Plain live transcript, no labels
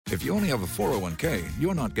If you only have a 401k,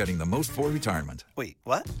 you're not getting the most for retirement. Wait,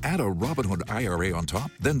 what? Add a Robinhood IRA on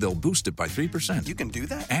top, then they'll boost it by 3%. You can do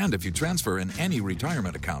that? And if you transfer in any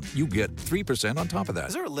retirement account, you get 3% on top of that.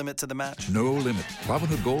 Is there a limit to the match? No limit.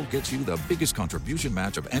 Robinhood Gold gets you the biggest contribution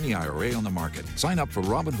match of any IRA on the market. Sign up for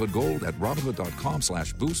Robinhood Gold at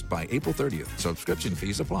Robinhood.com/boost by April 30th. Subscription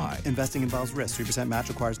fees apply. Investing involves risk. 3% match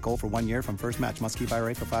requires gold for 1 year from first match. Must keep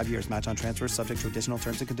IRA for 5 years. Match on transfers subject to additional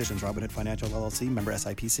terms and conditions. Robinhood Financial LLC, member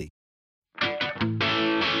SIPC.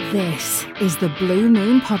 This is the Blue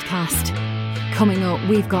Moon Podcast. Coming up,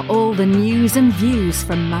 we've got all the news and views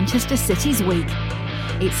from Manchester City's week.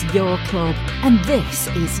 It's your club, and this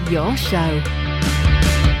is your show.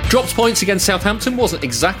 Dropped points against Southampton wasn't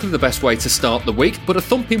exactly the best way to start the week, but a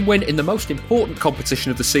thumping win in the most important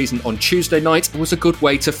competition of the season on Tuesday night was a good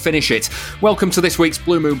way to finish it. Welcome to this week's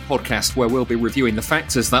Blue Moon Podcast, where we'll be reviewing the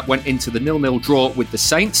factors that went into the 0-0 draw with the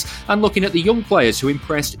Saints and looking at the young players who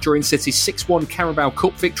impressed during City's 6-1 Carabao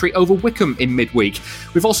Cup victory over Wycombe in midweek.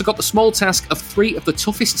 We've also got the small task of 3 of the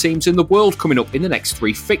toughest teams in the world coming up in the next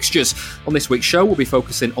 3 fixtures. On this week's show, we'll be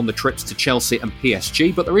focusing on the trips to Chelsea and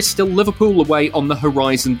PSG, but there is still Liverpool away on the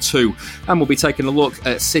horizon too. And we'll be taking a look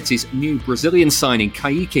at City's new Brazilian signing,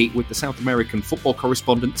 Kaique, with the South American football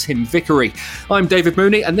correspondent Tim Vickery. I'm David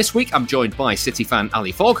Mooney, and this week I'm joined by City fan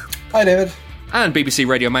Ali Fogg. Hi, David. And BBC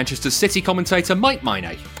Radio Manchester's City commentator Mike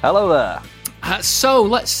Minay. Hello there. So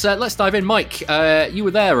let's dive in, Mike. You were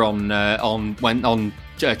there on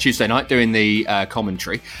Tuesday night doing the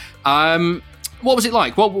commentary. What was it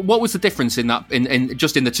like? What was the difference in that in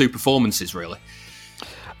just in the 2 performances, really?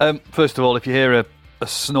 First of all, if you hear a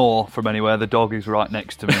snore from anywhere, the dog is right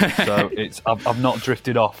next to me, so I've not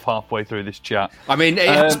drifted off halfway through this chat. I mean, it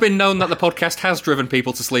has been known that the podcast has driven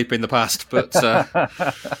people to sleep in the past, but I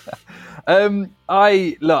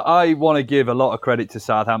want to give a lot of credit to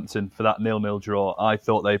Southampton for that 0-0 draw. I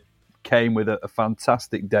thought they came with a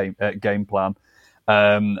fantastic game plan,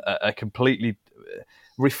 a completely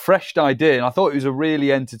refreshed idea, and I thought it was a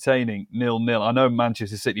really entertaining 0-0. I know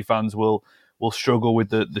Manchester City fans will struggle with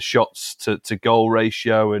the shots to goal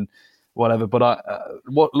ratio and whatever. But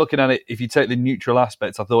looking at it, if you take the neutral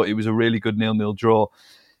aspects, I thought it was a really good 0-0 draw.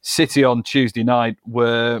 City on Tuesday night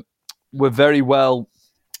were very well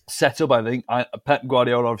set up. I think Pep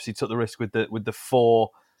Guardiola obviously took the risk with the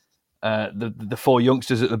 4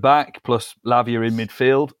 youngsters at the back plus Lavia in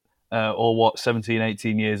midfield, or 17,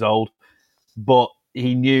 18 years old. But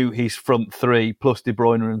he knew his front 3 plus De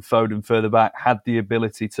Bruyne and Foden further back had the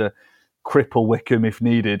ability to cripple Wycombe if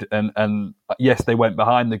needed, and yes, they went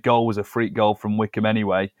behind. The goal was a freak goal from Wycombe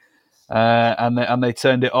anyway, and they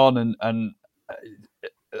turned it on. And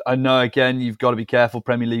I know again you've got to be careful,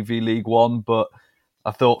 Premier League v League One, but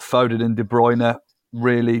I thought Foden and De Bruyne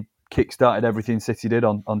really kick-started everything City did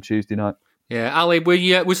on Tuesday night. Yeah, Ali,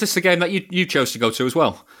 was this a game that you chose to go to as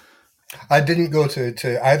well? I didn't go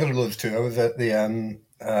to either of those 2. I was at the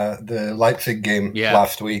Leipzig game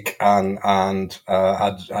last week, and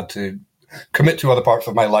had to commit to other parts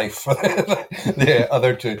of my life for the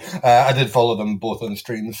other 2. I did follow them both on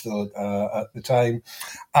streams though at the time,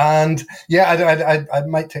 and I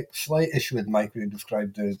might take slight issue with Mike when he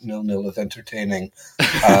described the 0-0 as entertaining.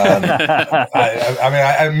 I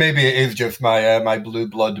mean, maybe it is just my blue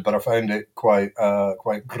blood, but I found it quite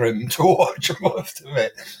grim to watch most of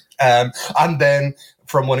it. And then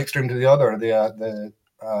from one extreme to the other, the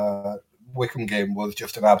Wycombe game was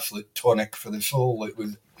just an absolute tonic for the soul.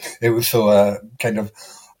 It was so kind of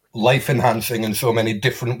life enhancing in so many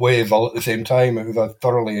different ways all at the same time. It was a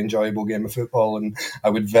thoroughly enjoyable game of football, and I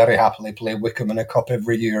would very happily play Wycombe in a cup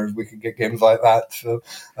every year if we could get games like that. So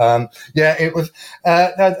it was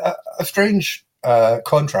a strange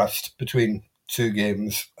contrast between 2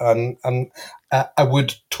 games, and I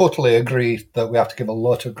would totally agree that we have to give a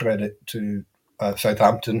lot of credit to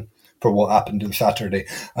Southampton for what happened on Saturday.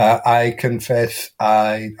 I confess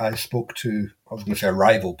I spoke to, I was going to say a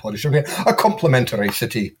rival podcast, a complimentary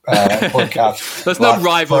City podcast. There's no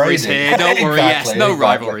rivalries Friday. Here, don't worry, exactly, yes, no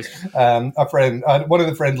rivalries. A friend, one of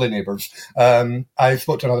the friendly neighbours, I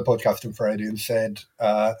spoke to another podcast on Friday and said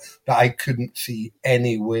that I couldn't see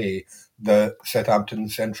any way that Southampton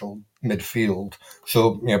central midfield,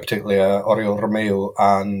 so particularly Oriol Romeo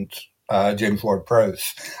and James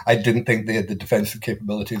Ward-Prowse, I didn't think they had the defensive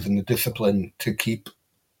capabilities and the discipline to keep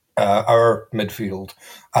our midfield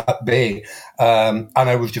at bay. And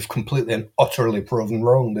I was just completely and utterly proven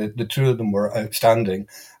wrong. The 2 of them were outstanding.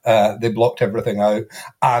 They blocked everything out.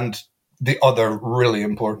 And the other really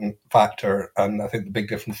important factor, and I think the big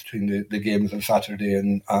difference between the games on Saturday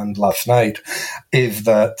and last night, is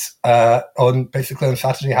that on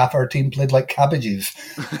Saturday half our team played like cabbages.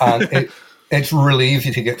 And it's really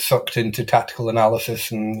easy to get sucked into tactical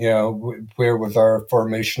analysis and, where was our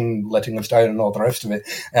formation letting us down and all the rest of it.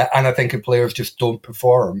 And I think if players just don't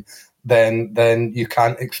perform, then you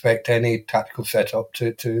can't expect any tactical setup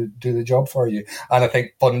to do the job for you. And I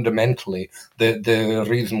think fundamentally the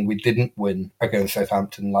reason we didn't win against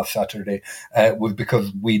Southampton last Saturday was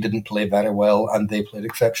because we didn't play very well and they played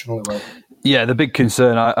exceptionally well. Yeah, the big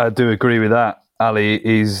concern, I do agree with that, Ali,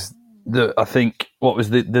 is I think what was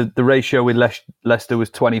the ratio with Leicester was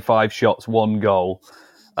 25 shots, 1 goal,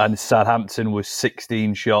 and Southampton was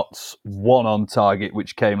 16 shots, 1 on target,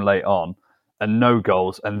 which came late on, and no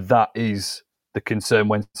goals. And that is the concern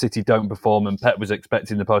when City don't perform. And Pep was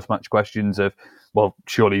expecting the post-match questions of, well,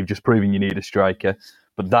 surely you've just proven you need a striker.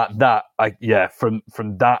 But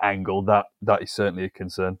from that angle, that is certainly a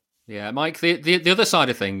concern. Yeah, Mike, the other side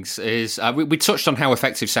of things is we touched on how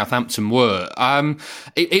effective Southampton were.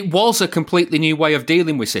 It was a completely new way of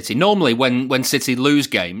dealing with City. Normally, when City lose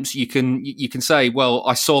games, you can say, well,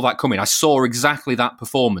 I saw that coming. I saw exactly that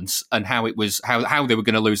performance and how it was how they were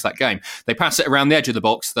going to lose that game. They pass it around the edge of the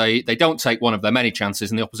box. They don't take one of their many chances,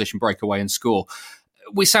 and the opposition break away and score.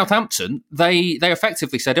 With Southampton, they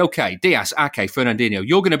effectively said, okay, Diaz, Ake, Fernandinho,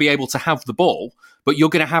 you're going to be able to have the ball, but you're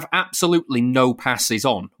going to have absolutely no passes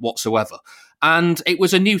on whatsoever. And it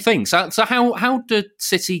was a new thing. So how did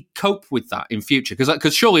City cope with that in future?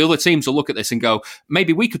 Because surely other teams will look at this and go,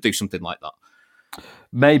 maybe we could do something like that.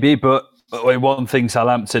 Maybe, but one thing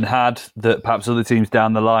Southampton had that perhaps other teams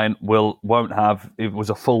down the line won't have, it was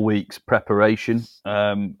a full week's preparation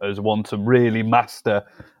as one to really master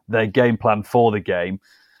their game plan for the game.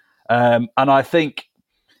 And I think,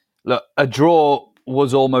 look, a draw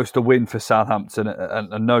was almost a win for Southampton,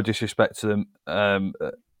 and no disrespect to them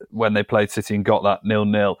when they played City and got that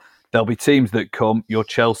 0-0. There'll be teams that come, your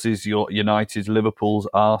Chelseas, your Uniteds, Liverpools,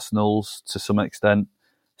 Arsenals, to some extent,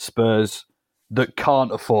 Spurs, that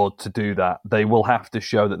can't afford to do that. They will have to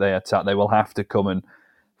show that they attack. They will have to come and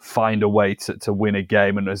find a way to win a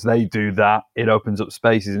game. And as they do that, it opens up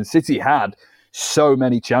spaces. And City had so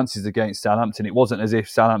many chances against Southampton. It wasn't as if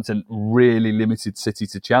Southampton really limited City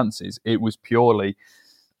to chances. It was purely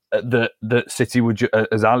that City would,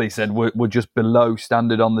 as Ali said, were just below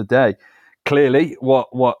standard on the day. Clearly,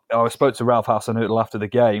 what I spoke to Ralph Hasenhüttl after the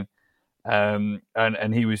game,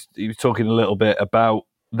 and he was talking a little bit about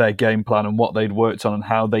their game plan and what they'd worked on and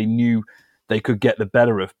how they knew they could get the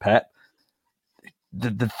better of Pep.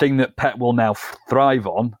 The thing that Pep will now thrive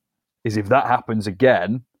on is if that happens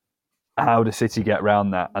again, how does City get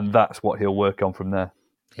around that? And that's what he'll work on from there.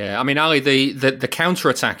 Yeah, I mean, Ali, the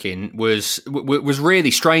counter-attacking was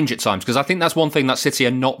really strange at times, because I think that's one thing that City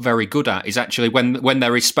are not very good at, is actually when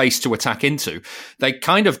there is space to attack into, they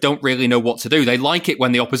kind of don't really know what to do. They like it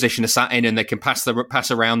when the opposition are sat in and they can pass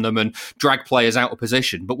around them and drag players out of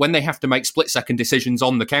position. But when they have to make split-second decisions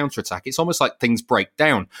on the counter-attack, it's almost like things break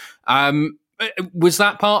down. Was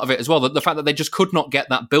that part of it as well? The fact that they just could not get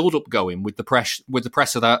that build-up going with the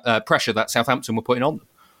pressure that Southampton were putting on them?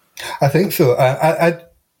 I think so.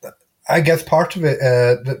 I guess part of it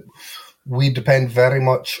that we depend very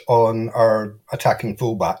much on our attacking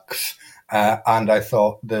fullbacks, and I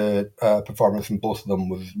thought the performance from both of them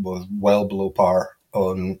was well below par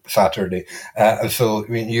on Saturday. So I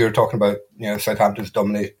mean, you're talking about Southampton's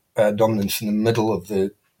dominance in the middle of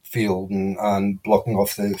the field and blocking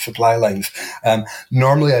off the supply lines.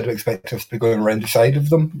 Normally I'd expect us to be going around the side of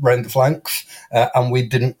them, around the flanks, and we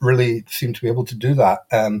didn't really seem to be able to do that.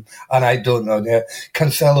 And I don't know,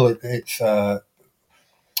 Cancelo,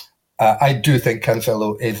 I do think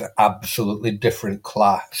Cancelo is absolutely different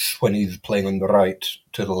class when he's playing on the right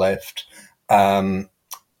to the left.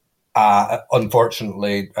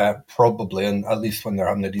 Unfortunately, probably, and at least when they're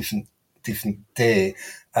having a decent day,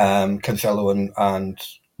 Cancelo and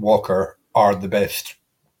Walker are the best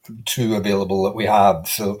two available that we have.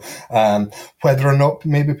 So whether or not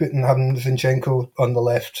maybe having Zinchenko on the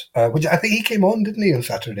left, which I think he came on, didn't he, on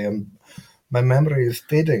Saturday? My memory is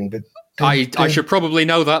fading, but I should probably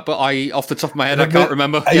know that, but off the top of my head, I can't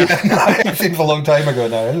remember. It seems a long time ago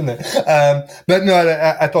now, isn't it? But no,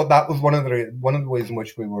 I thought that was one of the ways in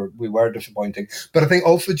which we were disappointing. But I think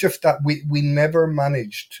also just that we never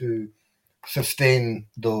managed to sustain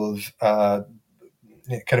those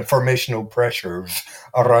kind of formational pressures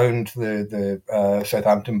around the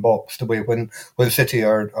Southampton box the way when City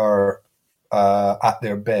are at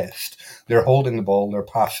their best. They're holding the ball, they're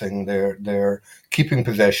passing, they're keeping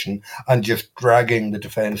possession and just dragging the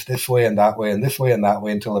defence this way and that way and this way and that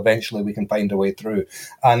way until eventually we can find a way through.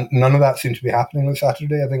 And none of that seemed to be happening on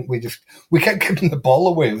Saturday. I think we kept giving the ball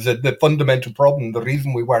away. It was the fundamental problem. The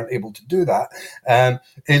reason we weren't able to do that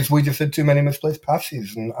is we just had too many misplaced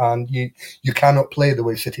passes, and you cannot play the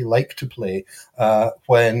way City like to play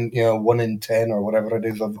when 1 in 10 or whatever it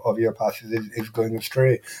is of your passes is going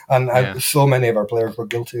astray. And so many of our players were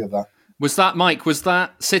guilty of that. Was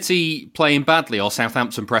that City playing badly or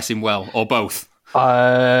Southampton pressing well, or both?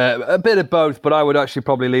 A bit of both, but I would actually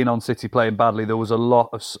probably lean on City playing badly. There was a lot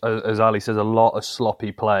of, as Ali says, a lot of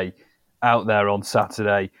sloppy play out there on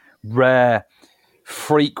Saturday. Rare,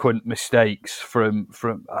 frequent mistakes from.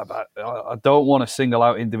 I don't want to single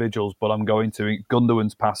out individuals, but I'm going to.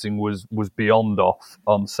 Gundogan's passing was beyond off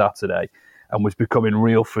on Saturday, and was becoming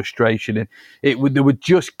real frustration. And there were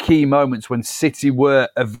just key moments when City were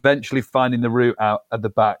eventually finding the route out at the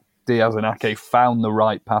back. Diaz and Ake found the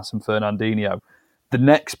right pass from Fernandinho. The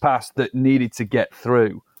next pass that needed to get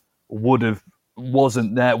through wasn't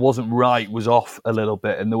right, was off a little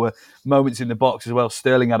bit. And there were moments in the box as well.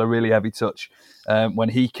 Sterling had a really heavy touch when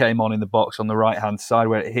he came on in the box on the right-hand side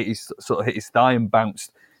where it hit his thigh and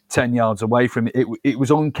bounced 10 yards away from it. It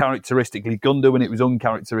was uncharacteristically Gundogan, it was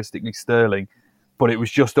uncharacteristically Sterling, but it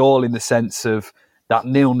was just all in the sense of that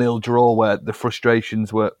 0-0 draw where the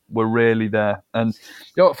frustrations were really there. And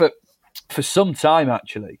for some time,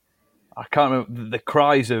 actually, I can't remember, the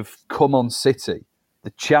cries of "Come on, City,"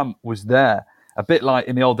 the chant was there. A bit like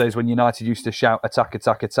in the old days when United used to shout "Attack,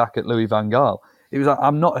 attack, attack" at Louis van Gaal. It was like,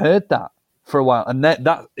 I've not heard that for a while. And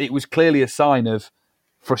that it was clearly a sign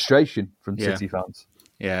frustration from City fans.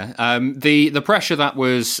 Yeah, the pressure that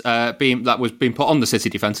was being put on the City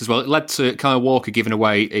defence as well, it led to Kyle Walker giving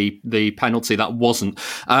away the penalty that wasn't.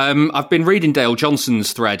 I've been reading Dale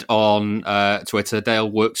Johnson's thread on Twitter. Dale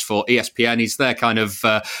works for ESPN. He's their kind of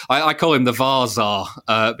I call him the VAR czar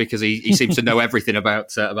because he seems to know everything about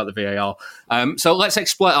the VAR. So let's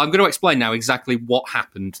explain. I'm going to explain now exactly what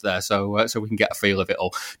happened there, so we can get a feel of it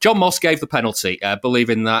all. John Moss gave the penalty,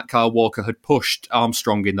 believing that Kyle Walker had pushed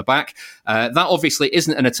Armstrong in the back. That obviously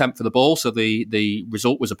isn't an attempt for the ball, so the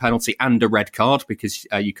result was a penalty and a red card because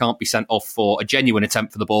you can't be sent off for a genuine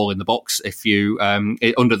attempt for the ball in the box if you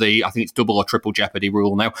under the, I think it's double or triple jeopardy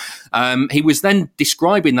rule now. He was then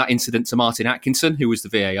describing that incident to Martin Atkinson, who was the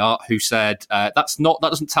VAR, who said that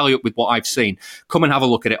doesn't tally up with what I've seen. Come and have a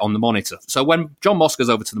look at it on the monitor. So when John Moss goes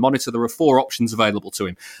over to the monitor, there are 4 options available to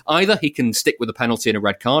him. Either he can stick with a penalty and a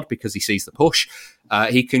red card because he sees the push.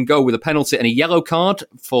 He can go with a penalty and a yellow card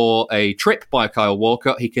for a trip by Kyle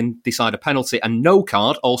Walker. He can decide a penalty and no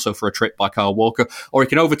card, also for a trip by Kyle Walker. Or he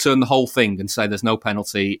can overturn the whole thing and say there's no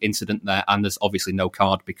penalty incident there and there's obviously no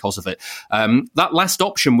card because of it. That last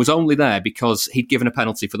option was only there because he'd given a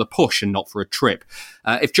penalty for the push and not for a trip.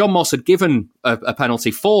 If John Moss had given a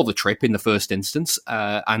penalty for the trip in the first instance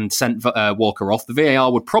and sent Walker off, the VAR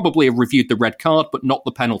would probably have reviewed the red card but not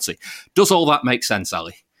the penalty. Does all that make sense,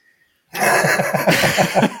 Ali?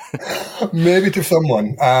 Maybe to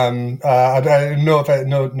someone. I don't know if I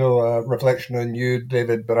no reflection on you,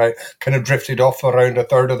 David, but I kind of drifted off around a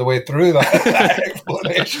third of the way through that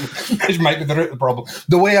explanation, which might be the root of the problem.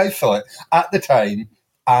 The way I saw it at the time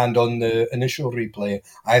and on the initial replay,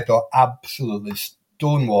 I thought absolutely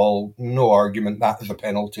stonewall, no argument, that is a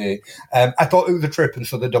penalty. I thought it was a trip, and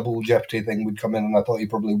so the double jeopardy thing would come in, and I thought he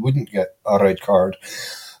probably wouldn't get a red card.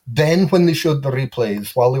 Then when they showed the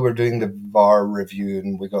replays, while they were doing the VAR review,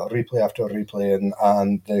 and we got replay after replay,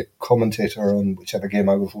 and the commentator on whichever game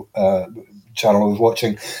channel I was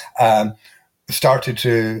watching, started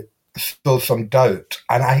to show some doubt.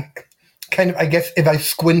 And I guess if I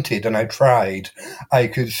squinted and I tried, I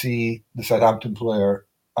could see the Southampton player,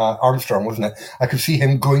 Armstrong, wasn't it? I could see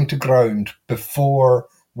him going to ground before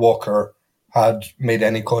Walker had made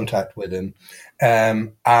any contact with him.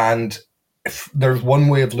 And if there's one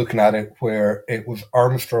way of looking at it where it was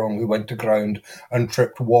Armstrong who went to ground and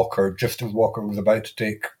tripped Walker just as Walker was about to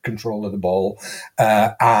take control of the ball.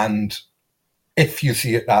 And if you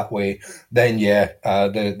see it that way, then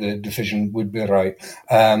the decision would be right.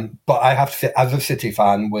 But I have to say, as a City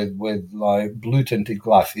fan with like blue tinted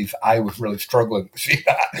glasses, I was really struggling to see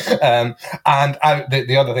that. And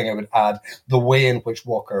the other thing I would add, the way in which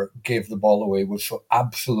Walker gave the ball away was so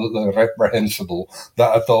absolutely reprehensible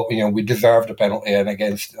that I thought, we deserved a penalty and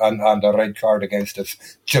a red card against us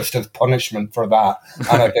just as punishment for that.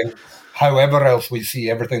 And I think, however else we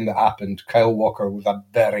see everything that happened, Kyle Walker was a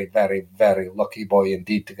very, very, very lucky boy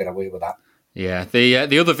indeed to get away with that. Yeah,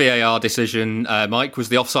 the other VAR decision, Mike, was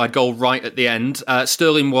the offside goal right at the end.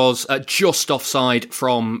 Sterling was just offside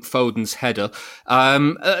from Foden's header.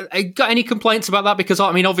 Got any complaints about that? Because,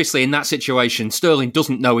 I mean, obviously in that situation, Sterling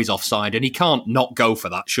doesn't know he's offside and he can't not go for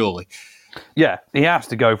that, surely. Yeah, he has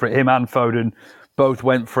to go for it. Him and Foden both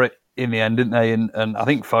went for it in the end, didn't they? And I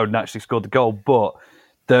think Foden actually scored the goal. But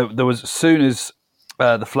there was, as soon as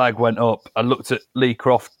the flag went up, I looked at Lee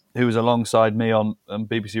Croft, who was alongside me on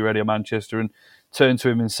BBC Radio Manchester, and turned to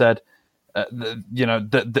him and said,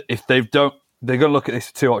 if they're going to look at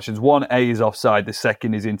this two options. One, A, is offside. The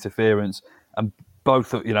second is interference. And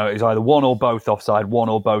both, is either one or both offside, one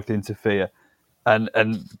or both interfere. And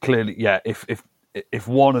clearly, yeah, if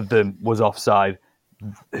one of them was offside,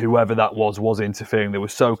 whoever that was interfering. They were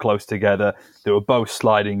so close together. They were both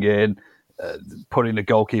sliding in, putting the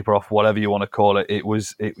goalkeeper off, whatever you want to call it.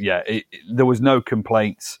 There was no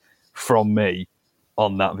complaints from me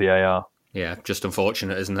on that VAR. Yeah, just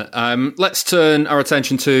unfortunate, isn't it? Let's turn our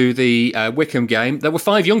attention to the Wycombe game. There were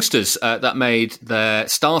 5 youngsters that made their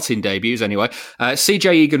starting debuts anyway.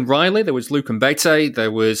 CJ Egan-Riley, there was Luke Mbete,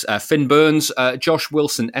 there was Finn Burns, Josh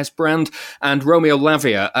Wilson-Esbrand, and Romeo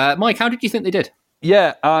Lavia. Mike, how did you think they did?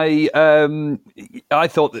 Yeah, I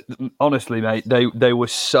thought that, honestly, mate, they were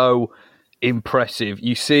so impressive.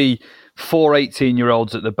 You see 4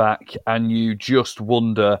 18-year-olds at the back and you just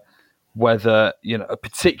wonder whether,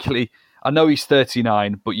 particularly, I know he's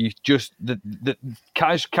 39, but you just, the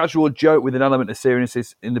casual joke with an element of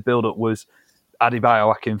seriousness in the build-up was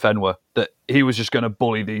Adebayo Akinfenwa, that he was just going to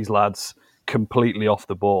bully these lads completely off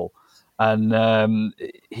the ball. And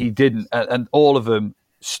he didn't. And all of them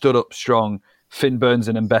stood up strong. Finn Burns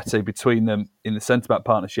and Mbete between them in the centre-back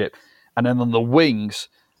partnership. And then on the wings,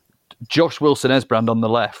 Josh Wilson-Esbrand on the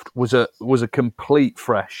left was a complete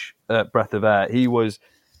fresh breath of air. He was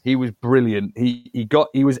brilliant.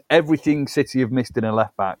 He was everything City have missed in a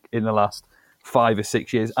left back in the last 5 or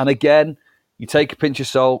 6 years. And again, you take a pinch of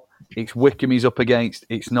salt. It's Wycombe he's up against.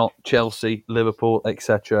 It's not Chelsea, Liverpool,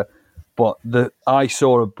 etc. But I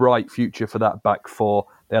saw a bright future for that back four.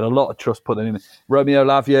 They had a lot of trust put in. Romeo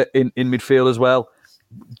Lavia in midfield as well.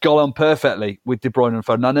 Got on perfectly with De Bruyne and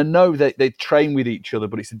Foden. And I know they train with each other,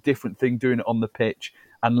 but it's a different thing doing it on the pitch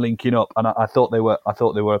and linking up. And I thought they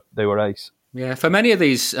were ace. Yeah, for many of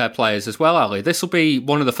these players as well, Ali, this will be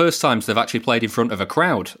one of the first times they've actually played in front of a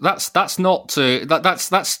crowd. That's kind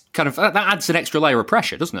of that adds an extra layer of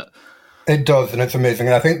pressure, doesn't it? It does, and it's amazing.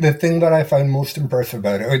 And I think the thing that I found most impressive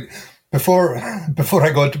about it, before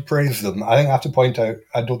I go to praise them, I think I have to point out,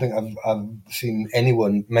 I don't think I've seen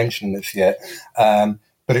anyone mention this yet,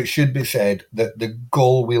 but it should be said that the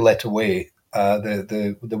goal we let away,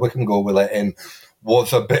 the Wycombe goal we let in,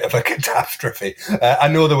 was a bit of a catastrophe. I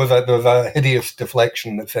know there was a hideous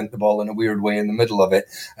deflection that sent the ball in a weird way in the middle of it,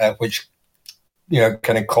 which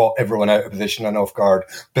kind of caught everyone out of position and off guard.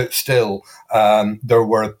 But still, there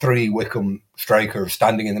were 3 Wycombe strikers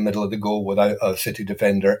standing in the middle of the goal without a City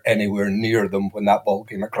defender anywhere near them when that ball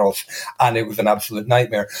came across, and it was an absolute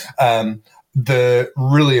nightmare. The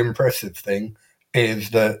really impressive thing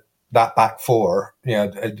is that back four,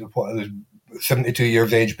 72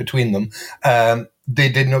 years age between them, they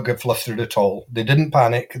did not get flustered at all. They didn't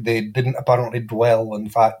panic. They didn't apparently dwell on the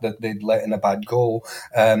fact that they'd let in a bad goal.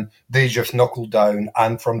 They just knuckled down,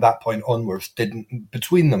 and from that point onwards, did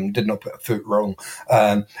not put a foot wrong.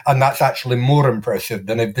 And that's actually more impressive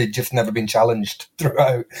than if they'd just never been challenged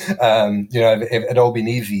throughout. If it had all been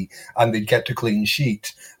easy and they'd kept a clean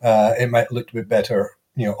sheet, it might look a bit better,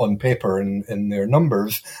 on paper in their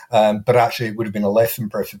numbers, but actually it would have been a less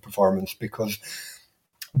impressive performance, because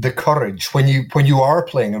the courage when you are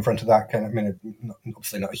playing in front of that kind of,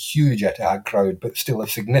 obviously not a huge Etihad crowd, but still a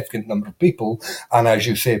significant number of people, and as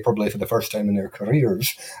you say, probably for the first time in their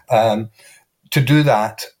careers, to do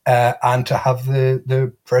that and to have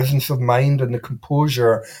the presence of mind and the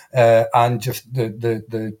composure and just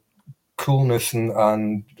the coolness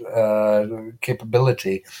and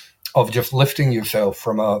capability of just lifting yourself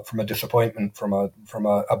from a disappointment, from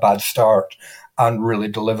a bad start, and really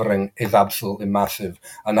delivering is absolutely massive.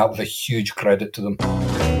 And that was a huge credit to them.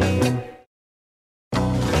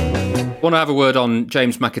 I want to have a word on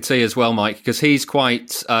James McAtee as well, Mike, because he's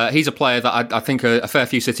he's a player that I think a fair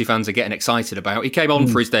few City fans are getting excited about. He came on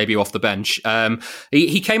for his debut off the bench.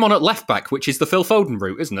 He came on at left back, which is the Phil Foden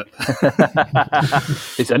route, isn't it?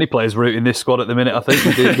 It's any player's route in this squad at the minute, I think,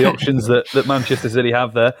 with the options that Manchester City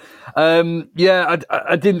have there.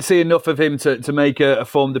 I didn't see enough of him to make a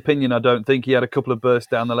formed opinion, I don't think. He had a couple of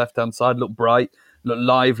bursts down the left-hand side, looked bright, looked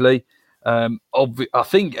lively. I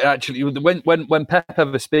think actually when Pep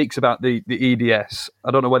ever speaks about the EDS,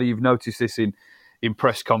 I don't know whether you've noticed this in in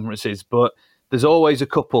press conferences, but there's always a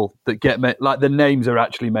couple that get like the names are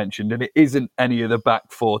actually mentioned, and it isn't any of the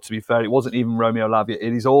back four. To be fair, it wasn't even Romeo Lavia.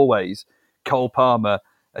 It is always Cole Palmer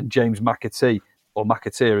and James McAtee, or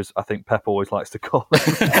McAteer, as I think Pep always likes to call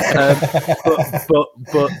him.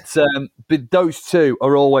 But those two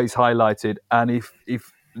are always highlighted, and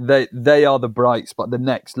if they are the bright spot, the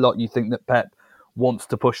next lot you think that Pep wants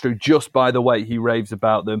to push through, just by the way he raves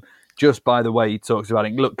about them, just by the way he talks about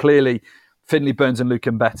it. Look, clearly, Finley Burns and Luke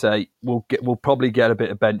Mbete will probably get a bit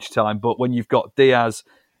of bench time, but when you've got Diaz,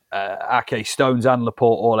 Ake, Stones and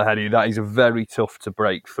Laporte all ahead of you, that is very tough to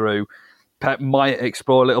break through. Pep might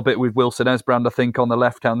explore a little bit with Wilson Esbrand, I think, on the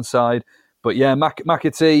left-hand side. But yeah,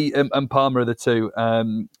 McAtee and Palmer are the two.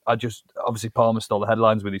 Obviously Palmer stole the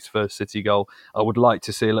headlines with his first City goal. I would like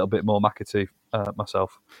to see a little bit more McAtee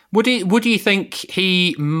myself. Would you think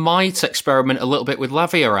he might experiment a little bit with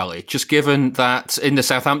Lavia, Ali? Just given that in the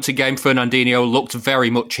Southampton game, Fernandinho looked very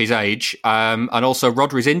much his age, and also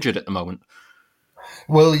Rodri's injured at the moment.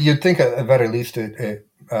 Well, you'd think at the very least it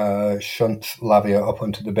shunts Lavia up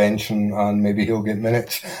onto the bench and maybe he'll get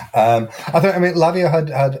minutes. Lavia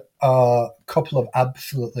had a couple of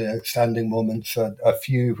absolutely outstanding moments, a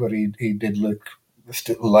few where he did look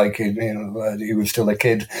still like he was still a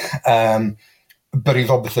kid. But he's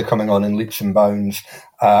obviously coming on in leaps and bounds.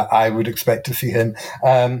 I would expect to see him.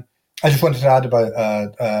 I just wanted to add about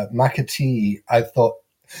McAtee. I thought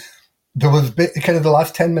there was kind of the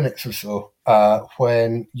last 10 minutes or so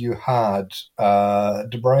when you had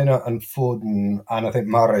De Bruyne and Foden and I think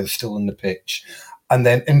Mahrez still on the pitch, and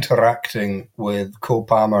then interacting with Cole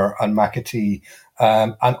Palmer and McAtee,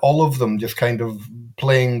 and all of them just kind of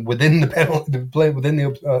playing within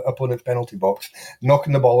the opponent's penalty box,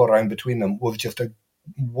 knocking the ball around between them, was just a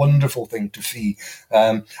wonderful thing to see.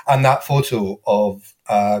 And that photo of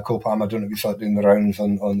Cole Palmer, I don't know if you saw it doing the rounds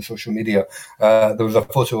on social media, there was a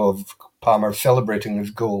photo of Palmer celebrating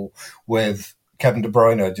his goal with Kevin De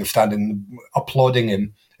Bruyne just standing applauding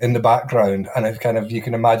him in the background, and it's kind of, you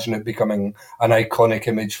can imagine it becoming an iconic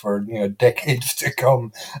image for decades to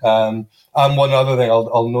come. And one other thing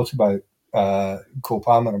I'll note about Cole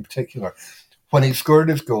Palmer in particular, when he scored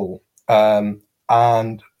his goal, and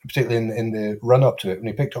particularly in the run up to it, when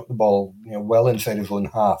he picked up the ball, well inside his own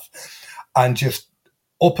half, and just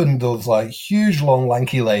opened those like huge long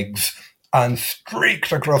lanky legs and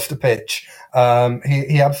streaked across the pitch.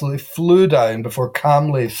 He absolutely flew down before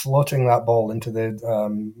calmly slotting that ball into the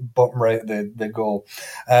bottom right of the goal.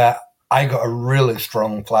 I got a really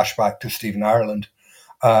strong flashback to Stephen Ireland.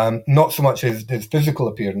 Not so much his physical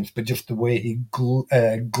appearance, but just the way he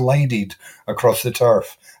glided across the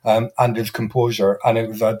turf, and his composure, and it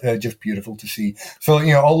was just beautiful to see. So,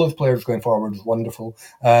 all those players going forward is wonderful.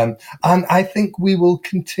 And I think we will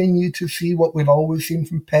continue to see what we've always seen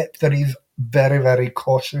from Pep, that he's very, very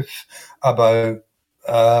cautious about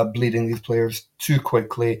bleeding these players too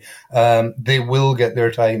quickly. They will get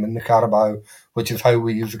their time in the Carabao, which is how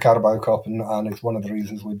we use the Carabao Cup, and it's one of the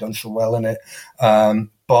reasons we've done so well in it.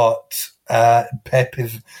 But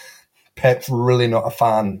Pep's really not a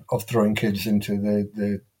fan of throwing kids into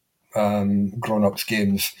the grown-ups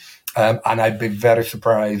games. And I'd be very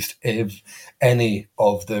surprised if any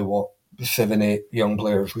of the 7-8 young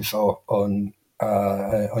players we saw on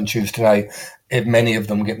Tuesday night, if many of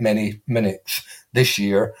them get many minutes this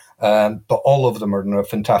year, but all of them are in a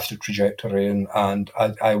fantastic trajectory, and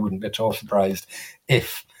I wouldn't be at all surprised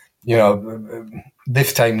if,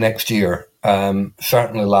 this time next year,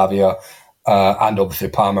 certainly Lavia and obviously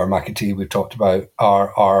Palmer, McAtee, we've talked about,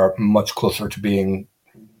 are much closer to being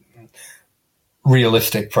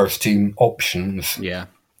realistic first team options. Yeah.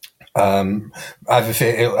 As I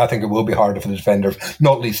say, I think it will be harder for the defenders,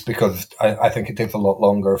 not least because I think it takes a lot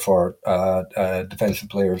longer for defensive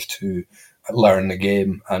players to learn the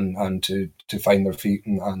game and to find their feet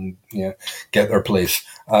and get their place.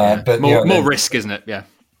 But more risk, isn't it? Yeah,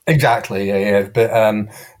 exactly. Yeah.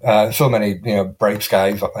 But so many bright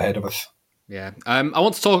skies up ahead of us. Yeah, I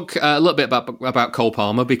want to talk a little bit about Cole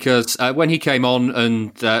Palmer, because when he came on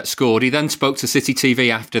and scored, he then spoke to City TV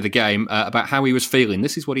after the game about how he was feeling.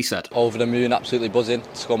 This is what he said. Over the moon, absolutely buzzing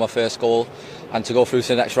to score my first goal and to go through to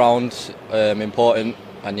the next round, important,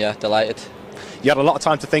 and delighted. You had a lot of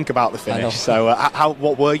time to think about the finish, so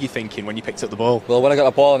what were you thinking when you picked up the ball? Well, when I got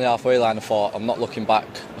the ball on the halfway line, I thought, I'm not looking back.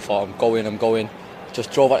 I thought, I'm going.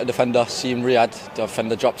 Just drove at the defender, seen Riyad, the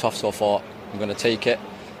defender dropped off, so I thought, I'm going to take it.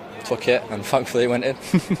 Took it, and thankfully it went in.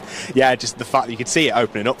 Yeah, just the fact that you could see it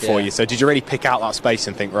opening up for you. So did you really pick out that space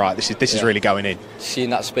and think, right, this is really going in?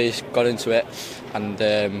 Seeing that space, got into it, and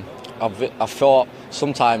I thought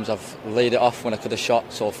sometimes I've laid it off when I could have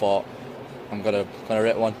shot, so I thought I'm gonna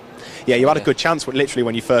rip one. Yeah, you had a good chance literally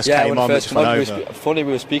when you first came on. Funny,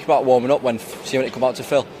 we were speaking about warming up when it come out to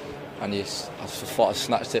Phil, and I just thought I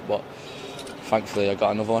snatched it, but thankfully I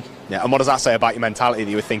got another one. Yeah, and what does that say about your mentality, that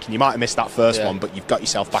you were thinking you might have missed that first one, but you've got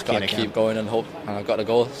yourself back in again? Keep going and hope, and I got a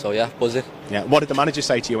goal, so yeah, buzzing. Yeah, what did the manager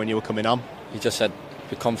say to you when you were coming on? He just said,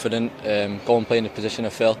 be confident, go and play in the position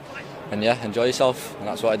of Phil, and yeah, enjoy yourself, and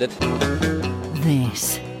that's what I did.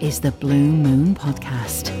 This is the Blue Moon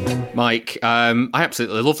Podcast. Mike, I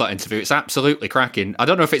absolutely love that interview. It's absolutely cracking. I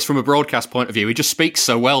don't know if it's from a broadcast point of view. He just speaks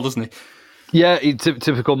so well, doesn't he? Yeah,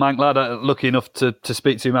 typical Manc lad. Lucky enough to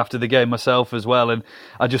speak to him after the game myself as well, and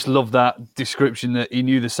I just love that description that he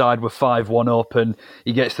knew the side were 5-1 up, and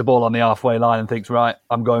he gets the ball on the halfway line and thinks, right,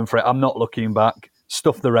 I'm going for it. I'm not looking back.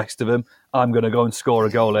 Stuff the rest of them. I'm going to go and score a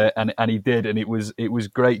goal here, and he did, and it was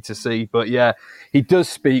great to see. But yeah, he does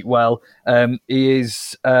speak well. He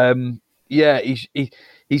is,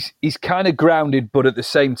 he's kind of grounded, but at the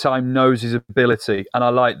same time knows his ability, and I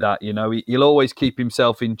like that. You know, he'll always keep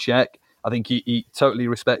himself in check. I think he totally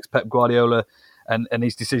respects Pep Guardiola and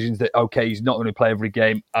his decisions that, okay, he's not going to play every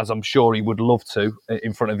game, as I'm sure he would love to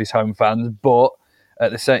in front of his home fans. But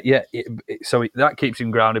at the same, so that keeps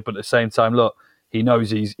him grounded. But at the same time, look, he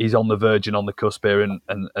knows he's on the verge and on the cusp here, and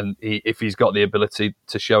if he's got the ability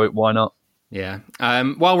to show it, why not? Yeah.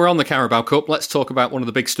 While we're on the Carabao Cup, let's talk about one of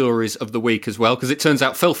the big stories of the week as well, because it turns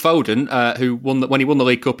out Phil Foden, who when he won the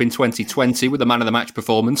League Cup in 2020 with a man of the match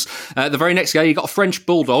performance, the very next day he got a French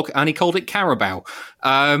bulldog and he called it Carabao.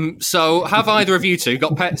 So have either of you two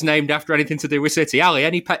got pets named after anything to do with City? Ali,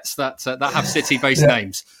 any pets that have City-based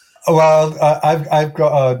names? Well, I've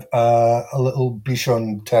got a little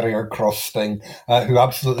Bichon Terrier cross thing who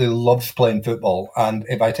absolutely loves playing football, and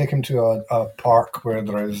if I take him to a park where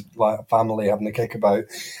there is like a family having a kickabout,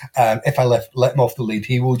 if I let him off the lead,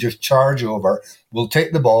 he will just charge over, will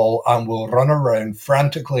take the ball, and will run around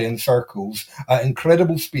frantically in circles at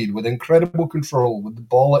incredible speed with incredible control with the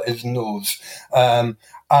ball at his nose,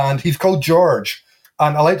 and he's called George.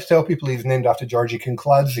 And I like to tell people he's named after Georgi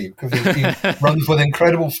Kinkladze because he runs with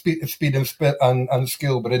incredible speed and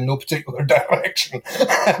skill, but in no particular direction.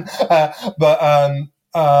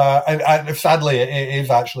 Sadly, it is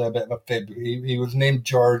actually a bit of a fib. He was named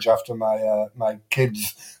George after my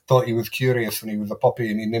kids thought he was curious when he was a puppy,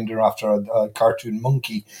 and he named him after a cartoon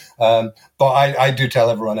monkey. But I do tell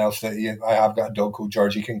everyone else that I have got a dog called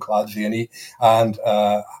Georgi Kinkladze, and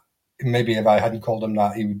maybe if I hadn't called him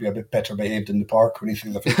that, he would be a bit better behaved in the park when he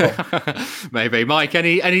sees the football. Maybe. Mike,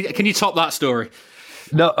 any? Can you top that story?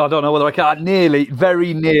 No, I don't know whether I can.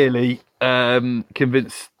 Very nearly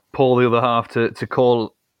convinced Paul, the other half, to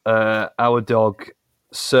call our dog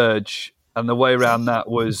Serge. And the way around that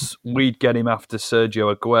was we'd get him after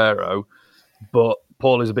Sergio Aguero, but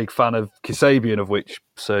Paul is a big fan of Kasabian, of which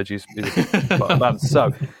Serge is a big fan.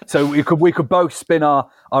 So we could both spin our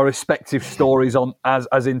respective stories on as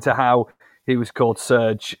into how he was called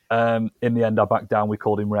Serge. In the end, I backed down. We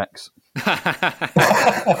called him Rex.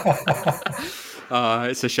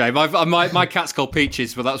 It's a shame. My cat's called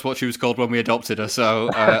Peaches, but that's what she was called when we adopted her. So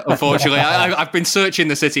unfortunately, I've been searching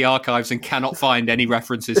the City archives and cannot find any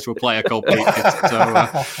references to a player called Peaches.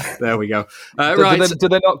 So there we go. Right? Do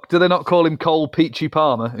they not call him Cole Peachy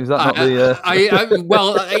Palmer? Is that not the?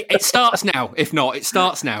 Well, it starts now. If not, it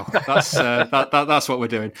starts now. That's what we're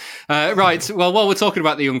doing. Right. Well, while we're talking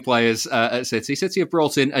about the young players at City have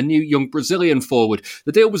brought in a new young Brazilian forward.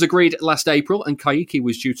 The deal was agreed last April, and Kaique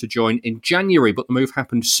was due to join in January, but the move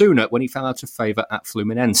happened sooner when he fell out of favour at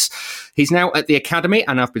Fluminense. He's now at the academy,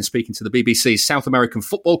 and I've been speaking to the BBC's South American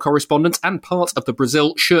football correspondent and part of the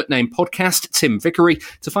Brazil Shirt Name podcast, Tim Vickery,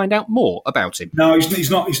 to find out more about him. No, he's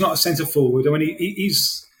not a centre forward. I mean,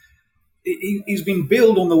 he's been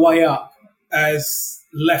billed on the way up as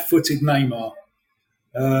left-footed Neymar,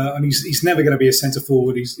 and he's never going to be a centre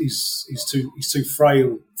forward. He's too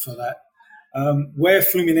frail for that. Where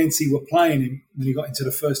Fluminense were playing him when he got into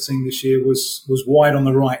the first team this year was wide on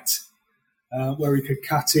the right, where he could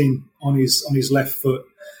cut in on his left foot.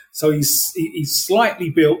 So he's slightly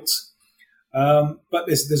built, but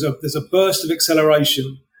there's a burst of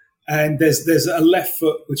acceleration, and there's a left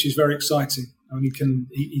foot which is very exciting. I mean,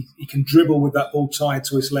 he can dribble with that ball tied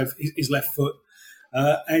to his left foot,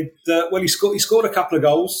 he scored a couple of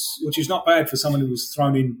goals, which is not bad for someone who was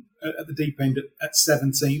thrown in at the deep end at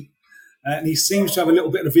 17. And he seems to have a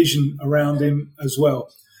little bit of vision around him as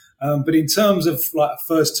well. But in terms of like a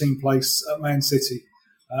first team place at Man City,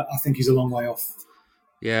 I think he's a long way off.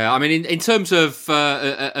 Yeah, I mean, in terms of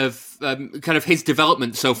kind of his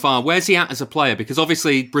development so far. Where's he at as a player? Because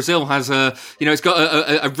obviously Brazil has it's got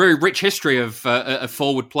a very rich history of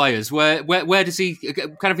forward players. Where does he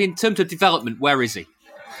kind of in terms of development? Where is he?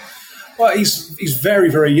 Well, he's very,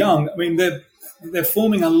 very young. I mean, they're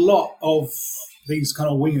forming a lot of these kind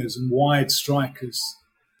of wingers and wide strikers.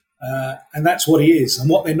 And that's what he is. And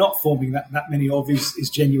what they're not forming that many of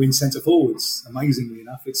is genuine centre forwards, amazingly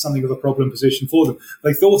enough. It's something of a problem position for them.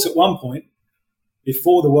 They thought at one point,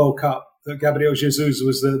 before the World Cup, that Gabriel Jesus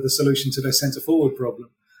was the solution to their centre forward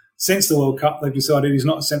problem. Since the World Cup, they've decided he's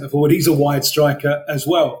not a centre forward, he's a wide striker as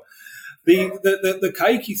well. The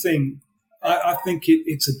Kayky thing, I think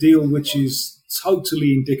it's a deal which is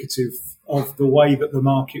totally indicative of the way that the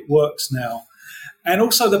market works now. And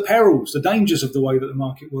also the perils, the dangers of the way that the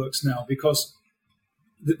market works now, because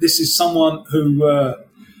this is someone who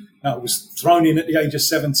was thrown in at the age of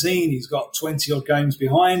 17. He's got 20-odd games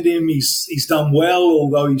behind him. He's done well,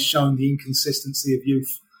 although he's shown the inconsistency of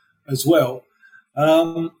youth as well.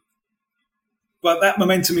 But that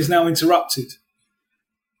momentum is now interrupted.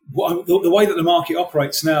 The way that the market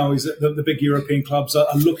operates now is that the big European clubs are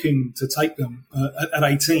looking to take them at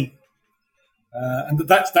 18. And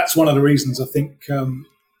that's one of the reasons I think the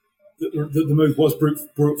move was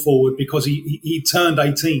brought forward, because he turned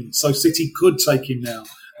 18, so City could take him now.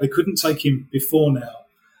 They couldn't take him before now,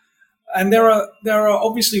 and there are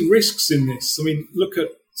obviously risks in this. I mean, look at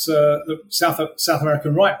the South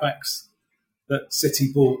American right backs that City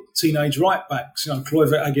bought, teenage right backs.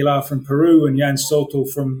 Cloiver Aguilar from Peru and Jan Soto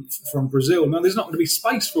from Brazil. Now, there's not going to be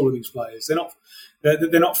space for all of these players.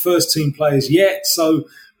 They're not first team players yet, so.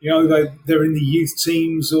 They're in the youth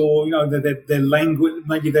teams, or they're languid.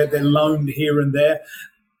 Maybe they're loaned here and there,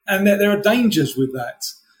 and there are dangers with that,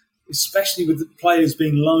 especially with the players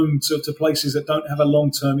being loaned to places that don't have a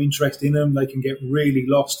long-term interest in them. They can get really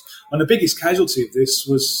lost. And the biggest casualty of this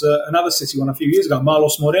was another City one a few years ago,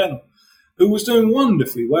 Marlos Moreno, who was doing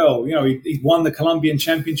wonderfully well. He'd won the Colombian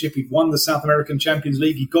Championship, he'd won the South American Champions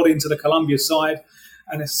League, he got into the Colombia side,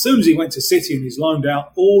 and as soon as he went to City and he's loaned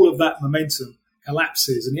out, all of that momentum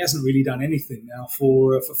collapses, and he hasn't really done anything now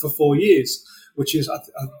for 4 years, which is, I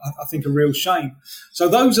think, a real shame. So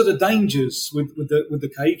those are the dangers with the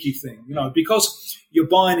Kayky thing, because you're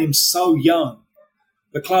buying him so young.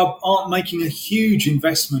 The club aren't making a huge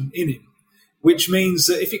investment in him, which means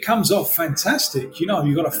that if it comes off, fantastic.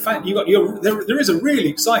 There is a really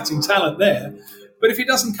exciting talent there. But if it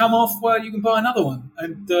doesn't come off, well, you can buy another one,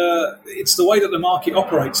 and it's the way that the market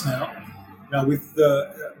operates now. With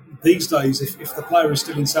these days, if the player is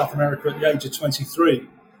still in South America at the age of 23,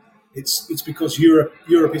 it's because Europe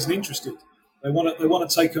isn't interested. They want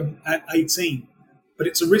to take them at 18, but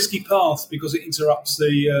it's a risky path because it interrupts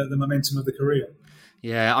the momentum of the career.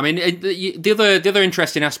 Yeah, I mean, the other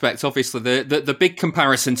interesting aspect, obviously, the big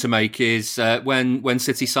comparison to make is when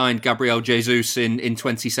City signed Gabriel Jesus in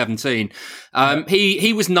 2017.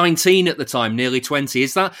 He was 19 at the time, nearly 20.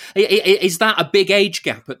 Is that a big age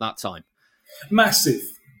gap at that time? Massive,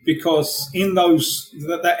 because in those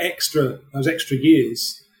extra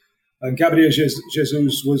years, Gabriel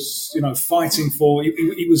Jesus was fighting for.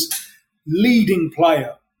 He was leading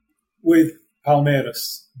player with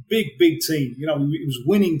Palmeiras, big team. He was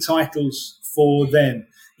winning titles for them.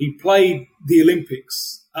 He played the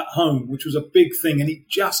Olympics at home, which was a big thing, and he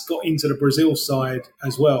just got into the Brazil side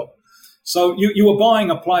as well. So you were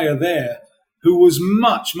buying a player there who was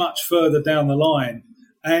much further down the line.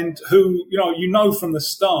 And who, from the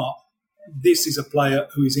start, this is a player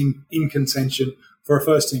who is in contention for a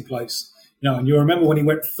first-team place. And you remember when he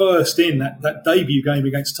went first in that debut game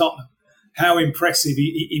against Tottenham, how impressive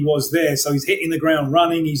he was there. So he's hitting the ground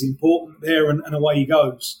running, he's important there, and away he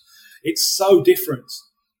goes. It's so different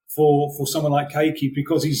for someone like Kayky,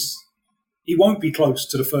 because he won't be close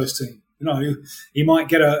to the first team. He might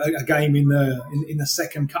get a game in the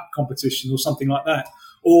second cup competition or something like that,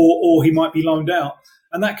 or he might be loaned out.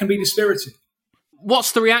 And that can be dispiriting.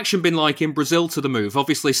 What's the reaction been like in Brazil to the move?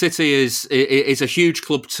 Obviously, City is a huge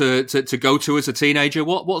club to go to as a teenager.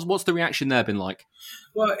 What's the reaction there been like?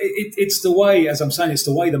 Well, it's the way, as I'm saying, it's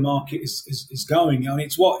the way the market is going. I mean,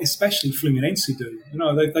 it's what especially Fluminense do.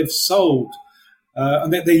 They've sold,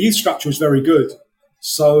 and their youth structure is very good.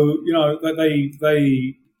 So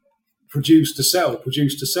they produce to sell.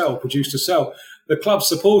 The club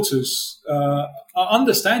supporters are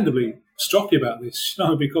understandably stroppy about this,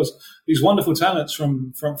 because these wonderful talents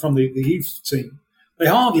from the youth team, they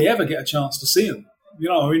hardly ever get a chance to see them.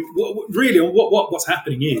 What's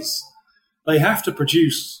happening is they have to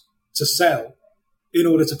produce to sell in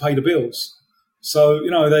order to pay the bills. So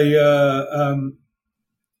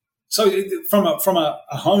from a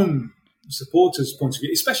home supporters' point of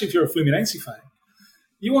view, especially if you're a Fluminense fan,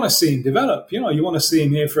 you want to see him develop. You want to see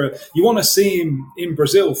him you want to see him in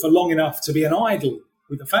Brazil for long enough to be an idol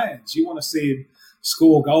with the fans. You want to see him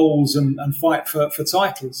score goals and fight for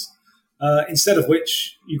titles. Instead of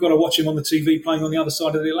which, you've got to watch him on the TV playing on the other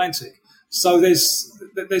side of the Atlantic. So there's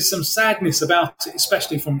some sadness about it,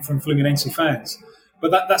 especially from Fluminense fans.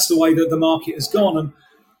 But that's the way that the market has gone. And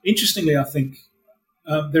interestingly, I think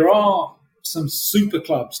there are some super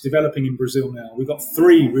clubs developing in Brazil now. We've got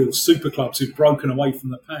 3 real super clubs who've broken away from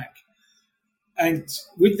the pack. And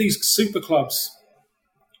with these super clubs,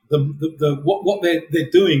 what they're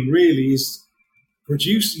doing really is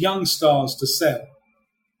produce young stars to sell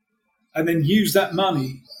and then use that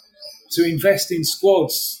money to invest in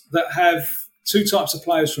squads that have 2 types of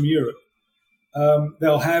players from Europe.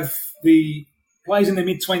 They'll have the players in their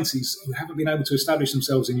mid-20s who haven't been able to establish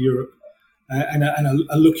themselves in Europe and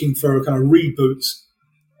are looking for a kind of reboot,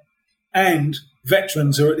 and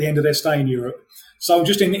veterans who are at the end of their stay in Europe. So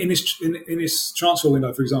just in this transfer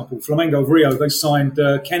window, for example, Flamengo of Rio, they signed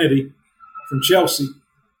Kennedy from Chelsea,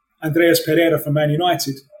 Andreas Pereira from Man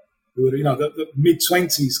United, who were the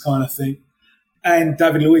mid-20s kind of thing, and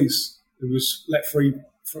David Luiz, who was let free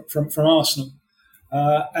from Arsenal.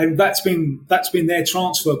 And that's been their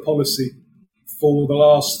transfer policy for the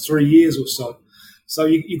last 3 years or so. So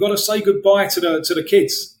you've got to say goodbye to the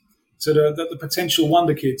kids, to the potential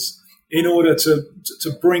wonder kids, in order to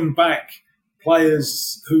bring back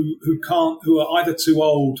players who are either too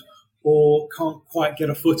old or can't quite get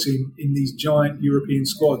a foot in these giant European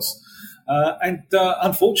squads. And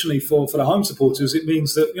unfortunately for the home supporters, it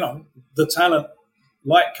means that the talent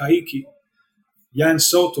like Kaique, Jan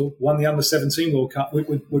Soto won the Under-17 World Cup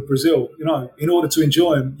with Brazil. In order to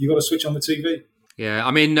enjoy him, you've got to switch on the TV. Yeah,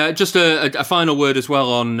 I mean, just a final word as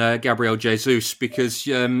well on Gabriel Jesus, because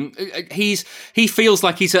he feels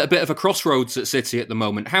like he's at a bit of a crossroads at City at the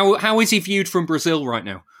moment. How is he viewed from Brazil right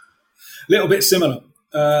now? A little bit similar.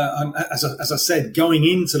 As I said, going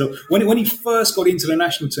into when he first got into the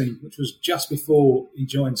national team, which was just before he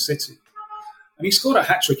joined City, and he scored a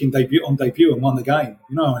hat-trick on debut and won the game.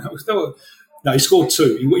 No, he scored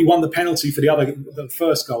 2. He won the penalty for the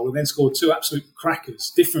first goal, and then scored 2 absolute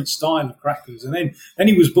crackers, different style of crackers. And then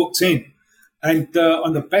he was booked in. And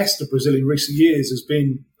the best of Brazil in recent years has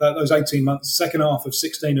been those 18 months, second half of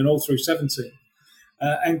 16 and all through 17.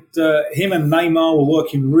 And him and Neymar were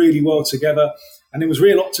working really well together. And there was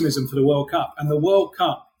real optimism for the World Cup. And the World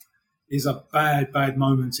Cup is a bad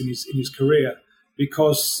moment in his career,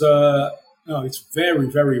 because it's very,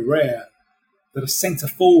 very rare that a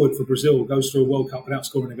centre-forward for Brazil goes through a World Cup without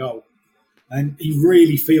scoring a goal. And he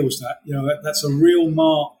really feels that. That's a real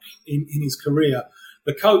mark in his career.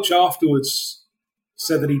 The coach afterwards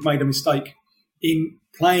said that he'd made a mistake in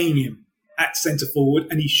playing him at centre-forward,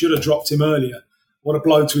 and he should have dropped him earlier. What a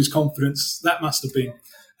blow to his confidence that must have been.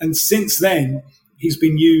 And since then, he's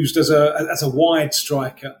been used as a wide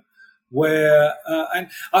striker, where and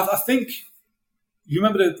I think you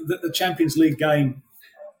remember the Champions League game,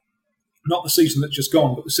 not the season that's just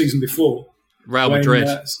gone, but the season before. Real Madrid.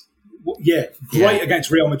 Great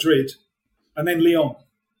against Real Madrid, and then Lyon.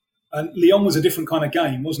 And Lyon was a different kind of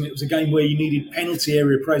game, wasn't it? It was a game where you needed penalty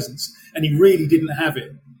area presence, and he really didn't have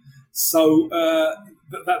it. So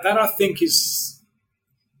that I think is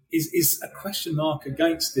a question mark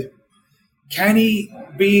against him. Can he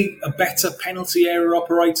be a better penalty area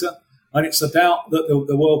operator? And it's a doubt that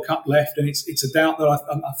the World Cup left, and it's a doubt that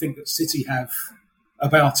I think that City have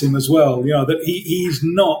about him as well. That he's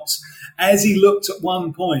not, as he looked at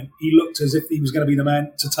one point, he looked as if he was going to be the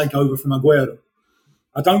man to take over from Aguero.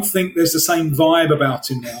 I don't think there's the same vibe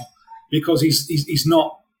about him now, because he's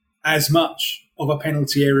not as much of a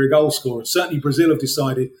penalty area goal scorer. Certainly Brazil have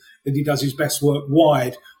decided that he does his best work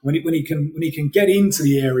wide when he can get into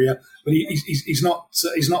the area, but he's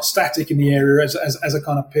not static in the area as a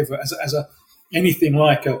kind of pivot, as a anything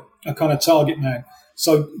like a kind of target man.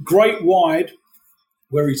 So great wide,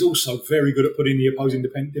 where he's also very good at putting the opposing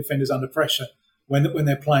defenders under pressure when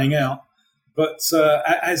they're playing out. But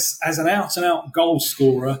as an out-and-out goal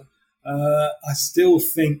scorer, I still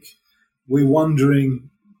think we're wondering,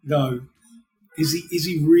 is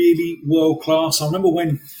he really world-class? I remember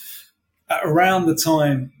when, around the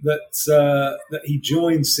time that he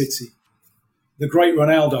joined City, the great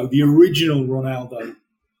Ronaldo, the original Ronaldo,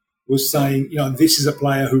 was saying, this is a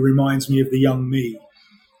player who reminds me of the young me.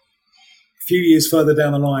 A few years further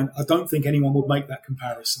down the line, I don't think anyone would make that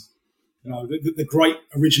comparison. The great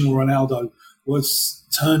original Ronaldo was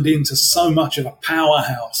turned into so much of a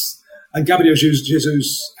powerhouse, and Gabriel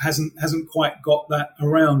Jesus hasn't quite got that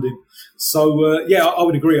around him. So I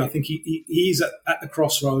would agree. I think he's at the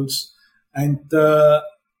crossroads, And do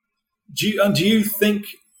you think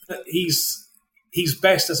that he's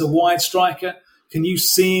best as a wide striker? Can you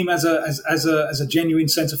see him as a genuine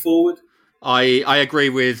centre forward? I agree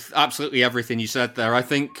with absolutely everything you said there. I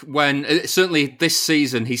think certainly this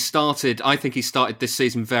season he started this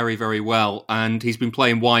season very, very well, and he's been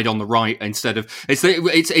playing wide on the right instead of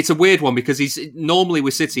it's a weird one because he's normally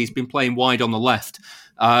with City he's been playing wide on the left.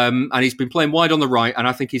 And he's been playing wide on the right, and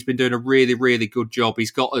I think he's been doing a really, really good job.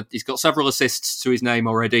 He's got several assists to his name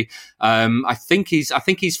already. I think he's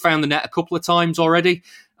found the net a couple of times already.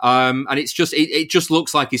 And it just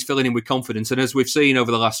looks like he's filling in with confidence. And as we've seen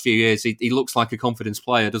over the last few years, he looks like a confidence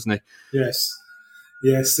player, doesn't he? Yes.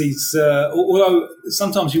 He's although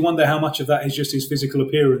sometimes you wonder how much of that is just his physical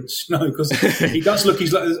appearance, because he does look.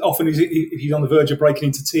 He's often he's on the verge of breaking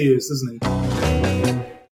into tears, doesn't he?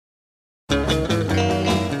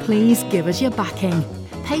 Please give us your backing.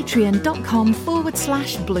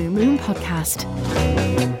 Patreon.com/Blue Moon Podcast.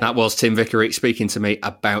 That was Tim Vickery speaking to me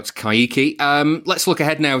about Kayiki. Let's look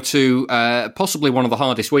ahead now to possibly one of the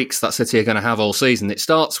hardest weeks that City are going to have all season. It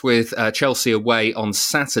starts with Chelsea away on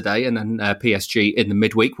Saturday and then PSG in the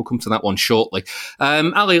midweek. We'll come to that one shortly.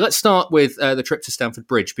 Ali, let's start with the trip to Stamford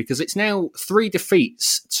Bridge because it's now 3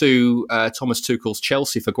 defeats to Thomas Tuchel's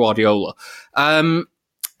Chelsea for Guardiola.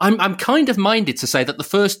 I'm kind of minded to say that the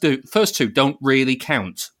first two don't really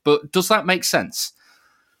count, but does that make sense?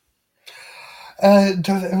 Yeah,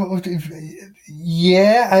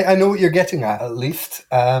 I know what you're getting at least.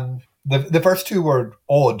 The first two were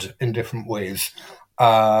odd in different ways,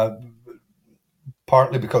 partly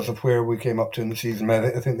because of where we came up to in the season. I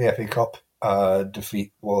think the FA Cup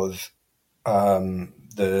defeat was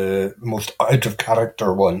the most out of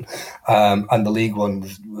character one, and the league one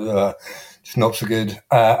was just not so good.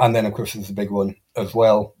 And then, of course, there's the big one as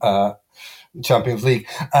well, Champions League.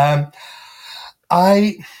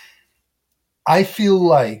 I feel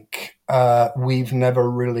like we've never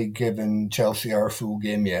really given Chelsea our full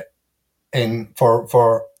game yet,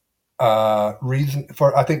 for I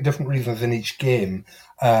think different reasons in each game.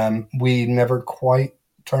 We never quite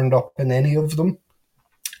turned up in any of them.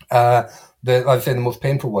 I'd say the most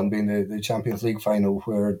painful one being the Champions League final,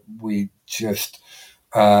 where we just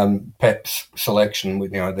Pep's selection.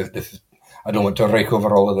 This is, I don't want to rake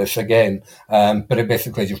over all of this again, but it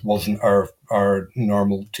basically just wasn't our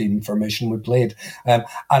normal team formation we played. And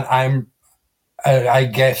I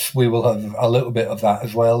guess we will have a little bit of that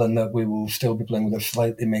as well, in that we will still be playing with a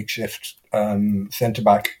slightly makeshift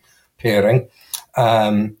centre-back pairing.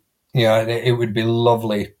 It would be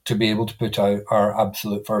lovely to be able to put out our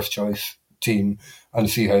absolute first-choice team and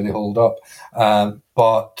see how they hold up.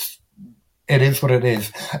 But it is what it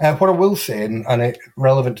is. What I will say, and it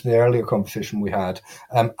relevant to the earlier conversation we had,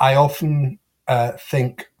 I often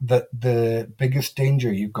think that the biggest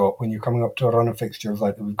danger you've got when you're coming up to a run of fixtures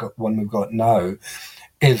like we've got now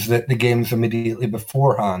is that the games immediately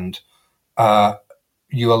beforehand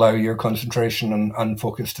you allow your concentration and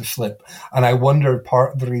focus to slip. And I wonder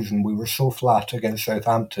part of the reason we were so flat against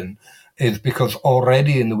Southampton is because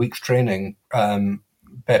already in the week's training, Pep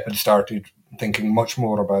had started thinking much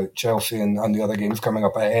more about Chelsea and the other games coming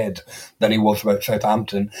up ahead than he was about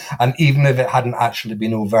Southampton. And even if it hadn't actually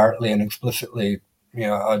been overtly and explicitly,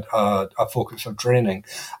 a focus of training,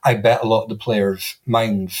 I bet a lot of the players'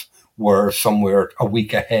 minds were somewhere a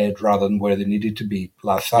week ahead rather than where they needed to be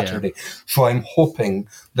last Saturday. Yeah. So I'm hoping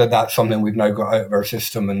that that's something we've now got out of our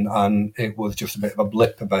system and it was just a bit of a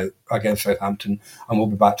blip against Southampton, and we'll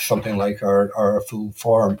be back to something like our full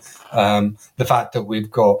form. The fact that we've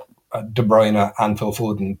got De Bruyne and Phil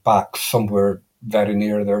Foden back somewhere very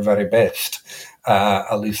near their very best,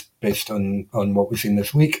 at least based on what we've seen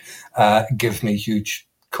this week, gives me huge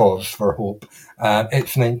cause for hope.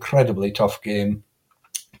 It's an incredibly tough game.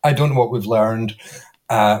 I don't know what we've learned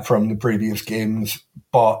from the previous games,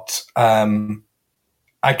 but I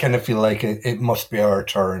kind of feel like it must be our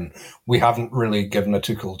turn. We haven't really given a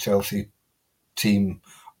Tuchel Chelsea team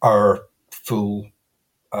our full.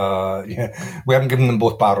 We haven't given them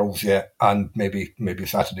both barrels yet, and maybe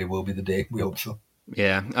Saturday will be the day. We hope so.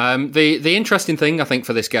 Yeah. The interesting thing, I think,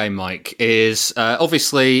 for this game, Mike, is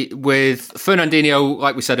obviously with Fernandinho,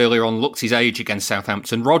 like we said earlier on, looked his age against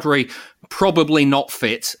Southampton. Rodri, probably not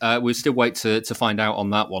fit. We'll still wait to find out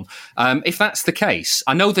on that one. If that's the case,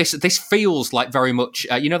 I know this feels like very much,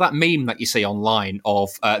 that meme that you see online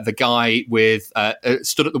of the guy with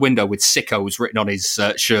stood at the window with sickos written on his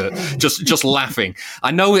shirt, just laughing.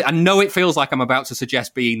 I know it feels like I'm about to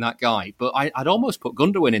suggest being that guy, but I'd almost put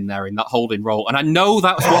Gundogan in there in that holding role. And I know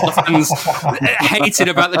that's what the fans hated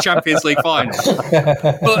about the Champions League final.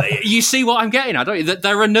 But you see what I'm getting at, don't you? That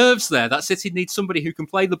there are nerves there. That City needs somebody who can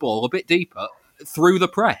play the ball a bit deeper keeper through the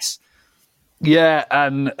press. Yeah,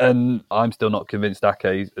 and I'm still not convinced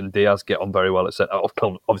Ake and Diaz get on very well at centre.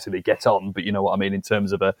 Obviously, they get on, but you know what I mean in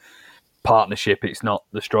terms of a partnership, it's not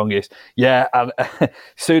the strongest. Yeah, and as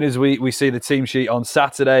soon as we see the team sheet on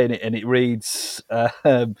Saturday and it reads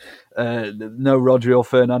no Rodri or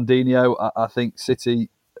Fernandinho, I think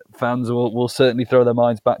City fans will certainly throw their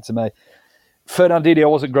minds back to May. Fernandinho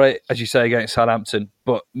wasn't great, as you say, against Southampton,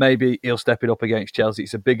 but maybe he'll step it up against Chelsea.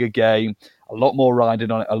 It's a bigger game, a lot more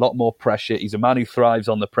riding on it, a lot more pressure. He's a man who thrives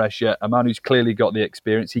on the pressure, a man who's clearly got the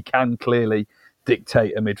experience. He can clearly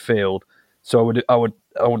dictate a midfield. So I would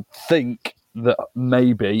think that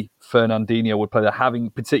maybe Fernandinho would play there,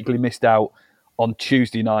 having particularly missed out on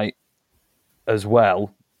Tuesday night as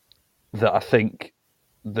well. That I think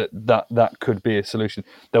that could be a solution.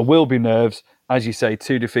 There will be nerves, as you say.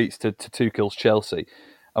 2 defeats to Tuchel's Chelsea,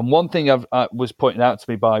 and one thing was pointed out to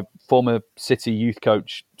me by former City youth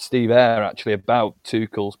coach Steve Eyre actually about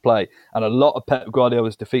Tuchel's play, and a lot of Pep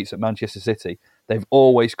Guardiola's defeats at Manchester City, they've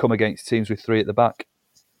always come against teams with 3 at the back.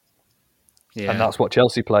 Yeah. And that's what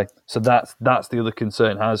Chelsea play. So that's the other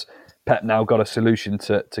concern. Has Pep now got a solution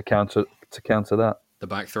to counter that? The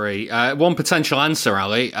back 3. One potential answer,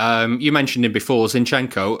 Ali. You mentioned him before,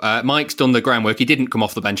 Zinchenko. Mike's done the groundwork. He didn't come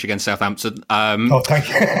off the bench against Southampton. Thank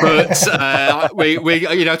you. But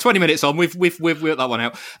we 20 minutes on, we've worked that one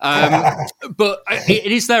out. But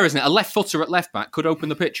it is there, isn't it? A left footer at left back could open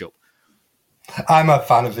the pitch up. I'm a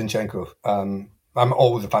fan of Zinchenko. I'm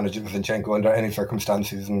always a fan of Zinchenko under any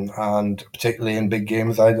circumstances, and particularly in big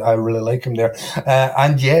games, I really like him there.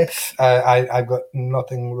 And yes, I've got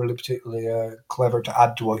nothing really particularly clever to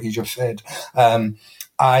add to what you just said.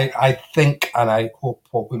 I think, and I hope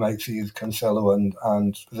what we might see is Cancelo and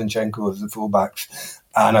Zinchenko as the fullbacks,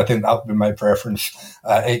 and I think that would be my preference.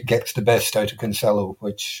 It gets the best out of Cancelo,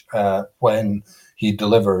 which when he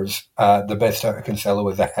delivers, the best out of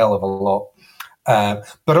Cancelo is a hell of a lot.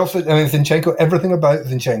 But also, I mean, Zinchenko, everything about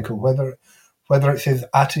Zinchenko, whether it's his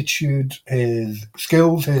attitude, his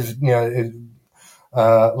skills, his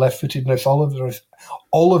left-footedness,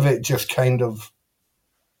 all of it just kind of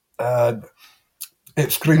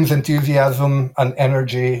it screams enthusiasm and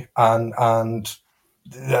energy and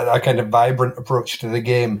a kind of vibrant approach to the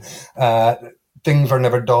game. Things are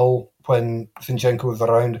never dull when Zinchenko is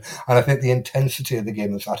around, and I think the intensity of the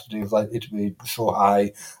game on Saturday is likely to be so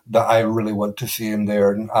high that I really want to see him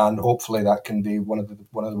there, and hopefully that can be one of the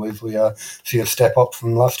ways we see a step up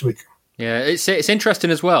from last week. Yeah, it's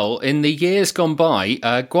interesting as well. In the years gone by,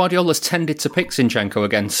 Guardiola's tended to pick Zinchenko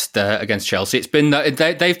against Chelsea. It's been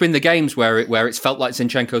they've been the games where it's felt like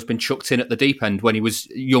Zinchenko's been chucked in at the deep end when he was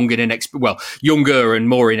younger and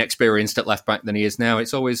more inexperienced at left back than he is now.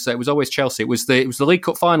 It was always Chelsea. It was the League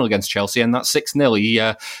Cup final against Chelsea, and that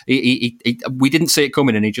 6-0. We didn't see it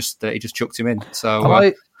coming, and he just chucked him in.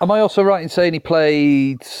 So am I also right in saying he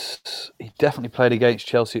definitely played against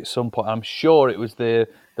Chelsea at some point? I'm sure it was the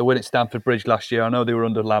win at Stamford Bridge last year. I know they were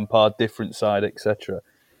under Lampard, different side, etc.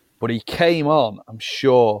 But he came on, I'm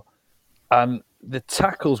sure, and the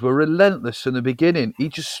tackles were relentless from the beginning. He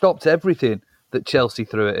just stopped everything that Chelsea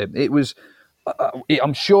threw at him. It was,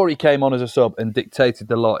 I'm sure he came on as a sub and dictated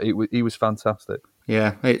the lot. He was fantastic.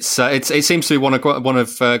 Yeah, it seems to be one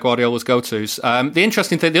of Guardiola's go-tos.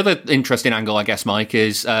 The other interesting angle, I guess, Mike,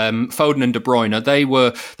 is Foden and De Bruyne.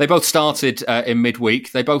 They both started in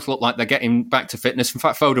midweek. They both look like they're getting back to fitness. In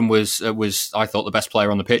fact, Foden was I thought the best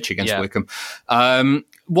player on the pitch against Wickham.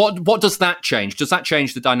 What does that change? Does that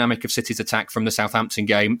change the dynamic of City's attack from the Southampton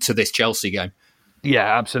game to this Chelsea game?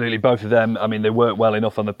 Yeah, absolutely. Both of them, I mean, they work well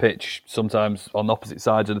enough on the pitch, sometimes on opposite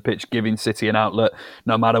sides of the pitch, giving City an outlet,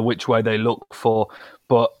 no matter which way they look for.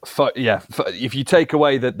 But, if you take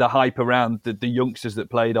away the hype around the youngsters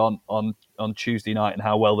that played on Tuesday night and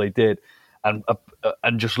how well they did, and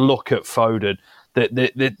just look at Foden,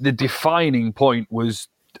 the defining point was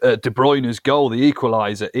De Bruyne's goal, the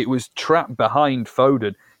equaliser. It was trapped behind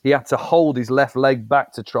Foden. He had to hold his left leg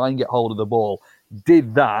back to try and get hold of the ball.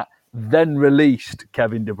 Did that, then released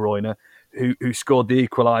Kevin De Bruyne, who scored the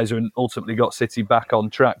equaliser and ultimately got City back on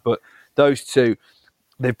track. But those two,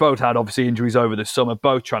 they've both had obviously injuries over the summer,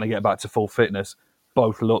 both trying to get back to full fitness,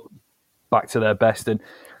 both look back to their best. And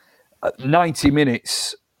 90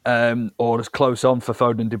 minutes or as close on for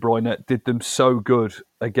Foden and De Bruyne did them so good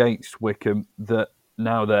against Wickham that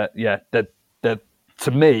now they're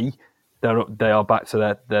to me they are back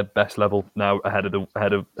to their best level now ahead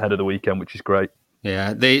of the weekend, which is great.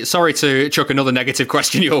 Yeah, sorry to chuck another negative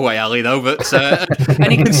question your way, Ali, though, but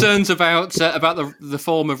any concerns about the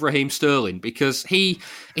form of Raheem Sterling? Because he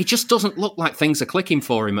just doesn't look like things are clicking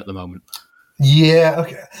for him at the moment. Yeah,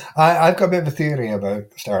 okay. I've got a bit of a theory about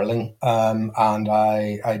Sterling, and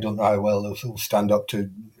I don't know how well it'll stand up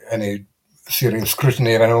to any serious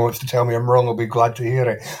scrutiny. If anyone wants to tell me I'm wrong, I'll be glad to hear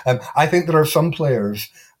it. I think there are some players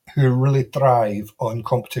who really thrive on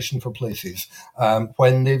competition for places.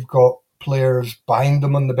 When they've got players behind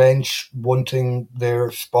them on the bench wanting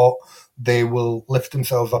their spot, they will lift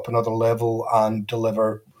themselves up another level and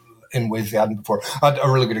deliver in ways they hadn't before.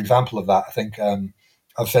 A really good example of that, I think,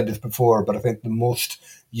 I've said this before, but I think the most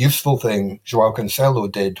useful thing Joao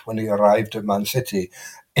Cancelo did when he arrived at Man City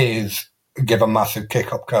is give a massive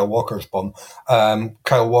kick up Kyle Walker's bum.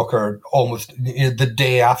 Kyle Walker, almost the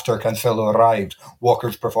day after Cancelo arrived,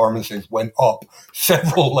 Walker's performances went up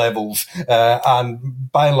several levels,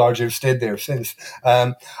 and by and large have stayed there since.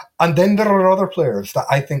 And then there are other players that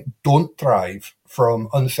I think don't thrive from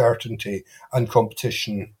uncertainty and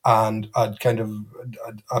competition and a kind of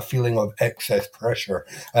a feeling of excess pressure.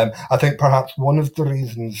 I think perhaps one of the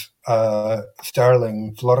reasons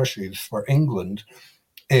Sterling flourishes for England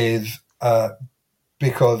is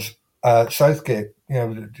because Southgate,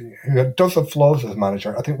 who does have flaws as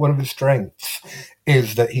manager, I think one of his strengths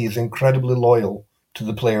is that he's incredibly loyal to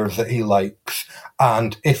the players that he likes.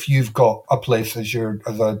 And if you've got a place as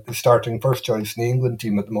a starting first choice in the England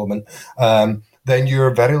team at the moment, then you're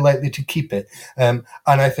very likely to keep it. And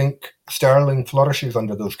I think Sterling flourishes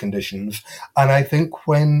under those conditions. And I think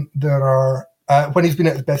when he's been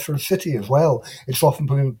at his best for City as well, it's often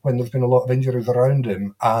when there's been a lot of injuries around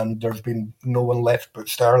him and there's been no one left but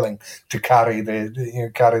Sterling to carry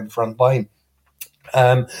the front line.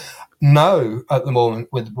 Now, at the moment,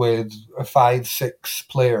 with 5-6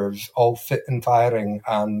 players all fit and firing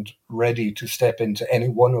and ready to step into any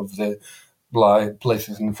one of the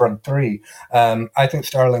places in the front three, I think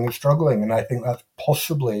Sterling is struggling, and I think that's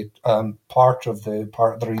possibly part of the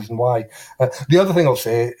reason why. The other thing I'll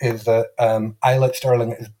say is that I like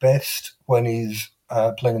Sterling at his best when he's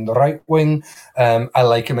playing in the right wing. I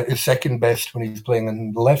like him at his second best when he's playing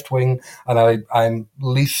in the left wing, and I'm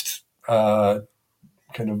least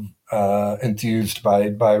enthused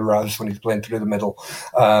by Raz when he's playing through the middle.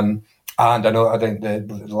 And I think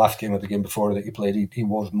the last game of the game before that he played, he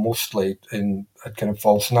was mostly in a kind of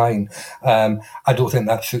false nine. I don't think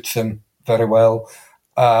that suits him very well.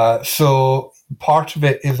 So part of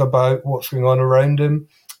it is about what's going on around him.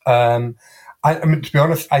 I mean, to be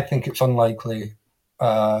honest, I think it's unlikely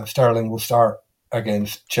Sterling will start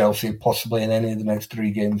against Chelsea, possibly in any of the next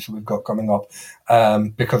 3 games that we've got coming up,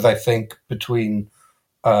 because I think between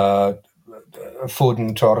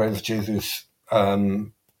Foden, Torres, Jesus,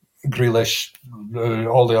 Grealish,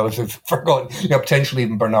 all the others who've forgotten, potentially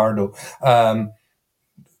even Bernardo.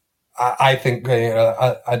 I think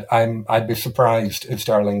I'd be surprised if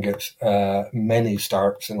Sterling gets many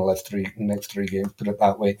starts in the next three games. Put it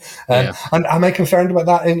that way. And am I concerned about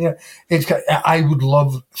that? And, I would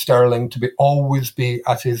love Sterling to always be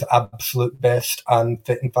at his absolute best and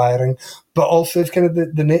fit and firing. But also, it's kind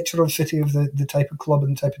of the nature of City, of the type of club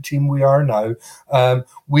and the type of team we are now.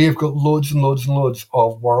 We have got loads and loads and loads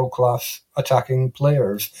of world-class attacking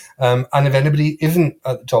players. And if anybody isn't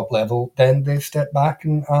at the top level, then they step back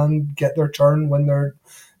and get their turn when they're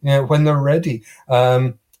ready.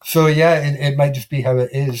 It might just be how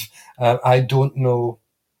it is. I don't know.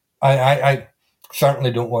 I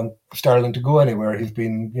certainly don't want Sterling to go anywhere. He's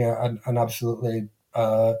been an absolutely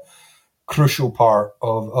crucial part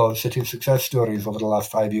of City's success stories over the last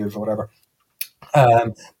 5 years or whatever.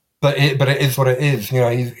 But it is what it is.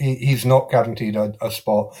 He's not guaranteed a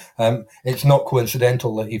spot. It's not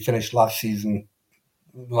coincidental that he finished last season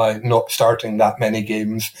not starting that many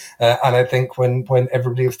games. And I think when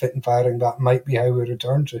everybody is fit and firing, that might be how we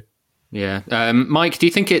return to. Yeah. Mike, do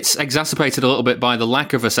you think it's exacerbated a little bit by the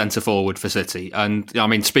lack of a centre forward for City? And I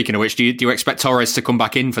mean, speaking of which, do you expect Torres to come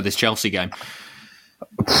back in for this Chelsea game?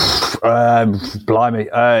 Blimey,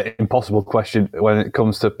 impossible question when it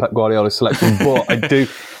comes to Pep Guardiola's selection. But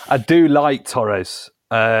I do like Torres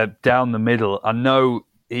down the middle. I know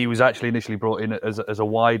he was actually initially brought in as a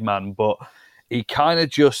wide man, but he kind of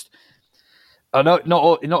just, I know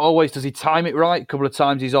not always does he time it right. A couple of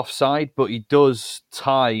times he's offside, but he does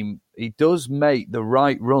make the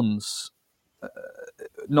right runs.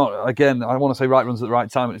 Not again, I want to say right runs at the right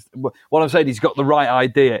time. What I'm saying, he's got the right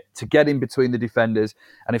idea to get in between the defenders,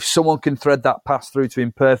 and if someone can thread that pass through to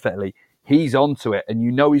him perfectly, he's onto it. And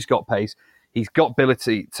he's got pace, he's got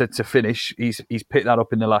ability to finish. He's picked that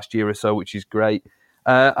up in the last year or so, which is great.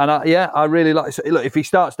 I really like. Look, if he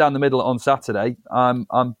starts down the middle on Saturday, I'm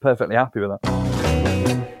perfectly happy with that.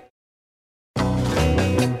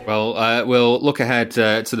 Well, we'll look ahead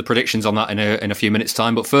to the predictions on that in a few minutes'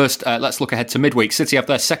 time. But first, let's look ahead to midweek. City have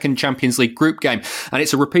their second Champions League group game, and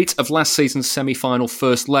it's a repeat of last season's semi-final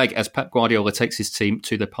first leg as Pep Guardiola takes his team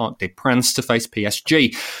to the Parc des Princes to face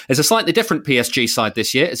PSG. There's a slightly different PSG side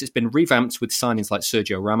this year, as it's been revamped with signings like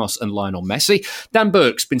Sergio Ramos and Lionel Messi. Dan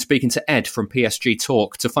Burke's been speaking to Ed from PSG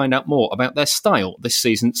Talk to find out more about their style this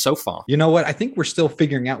season so far. You know what? I think we're still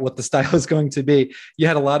figuring out what the style is going to be. You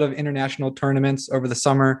had a lot of international tournaments over the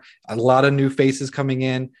summer. A lot of new faces coming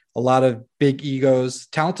in, a lot of big egos,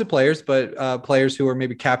 talented players, but players who are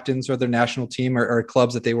maybe captains or their national team or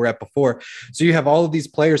clubs that they were at before. So you have all of these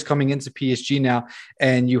players coming into PSG now,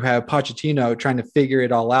 and you have Pochettino trying to figure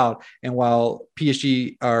it all out. And while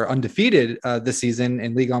PSG are undefeated this season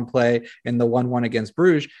in Ligue 1 play and the 1-1 against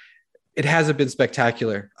Bruges, it hasn't been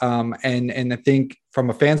spectacular. And I think from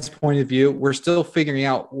a fan's point of view, we're still figuring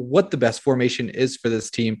out what the best formation is for this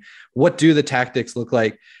team. What do the tactics look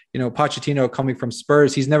like? You know, Pochettino coming from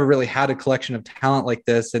Spurs, he's never really had a collection of talent like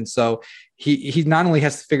this. And so he not only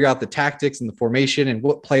has to figure out the tactics and the formation and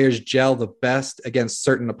what players gel the best against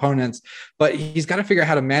certain opponents, but he's got to figure out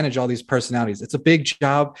how to manage all these personalities. It's a big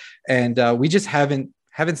job. And we just haven't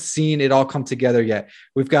seen it all come together yet.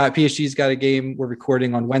 We've got PSG's got a game we're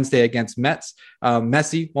recording on Wednesday against Metz.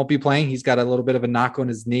 Messi won't be playing. He's got a little bit of a knock on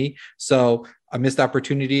his knee. So a missed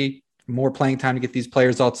opportunity, more playing time to get these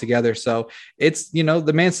players all together. So it's, you know,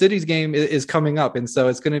 the Man City's game is coming up. And so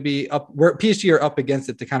it's going to be up where PSG are up against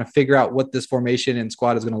it to kind of figure out what this formation and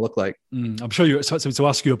squad is going to look like. I'm sure you expect me to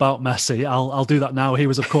ask you about Messi. I'll do that now. He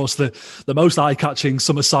was, of course, the most eye-catching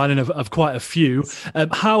summer signing of quite a few.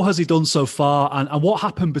 How has he done so far? And what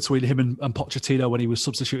happened between him and Pochettino when he was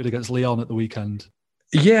substituted against Lyon at the weekend?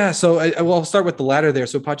 Yeah, so I'll start with the latter there.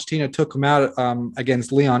 So Pochettino took him out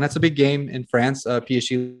against Lyon. That's a big game in France,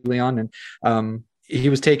 PSG Lyon, and he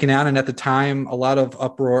was taken out. And at the time, a lot of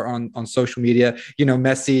uproar on social media. You know,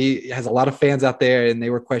 Messi has a lot of fans out there, and they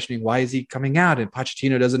were questioning, why is he coming out? And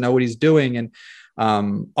Pochettino doesn't know what he's doing. And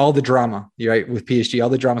all the drama, right, with PSG, all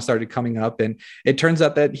the drama started coming up. And it turns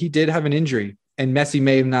out that he did have an injury, and Messi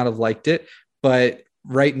may not have liked it, but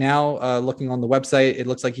right now, looking on the website, it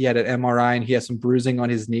looks like he had an MRI and he has some bruising on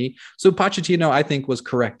his knee. So Pochettino, I think, was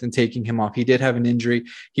correct in taking him off. He did have an injury.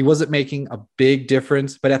 He wasn't making a big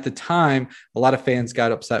difference, but at the time, a lot of fans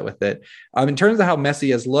got upset with it. In terms of how Messi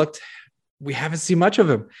has looked, we haven't seen much of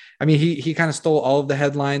him. I mean, he kind of stole all of the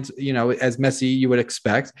headlines, you know, as Messi you would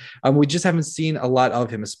expect. We just haven't seen a lot of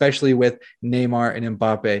him, especially with Neymar and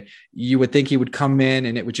Mbappe. You would think he would come in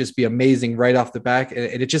and it would just be amazing right off the back, and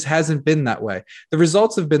it just hasn't been that way. The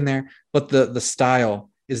results have been there, but the style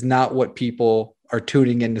is not what people are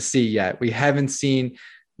tuning in to see yet. We haven't seen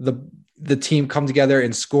the team come together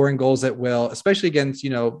and scoring goals at will, especially against,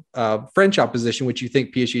 you know, French opposition, which you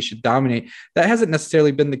think PSG should dominate. That hasn't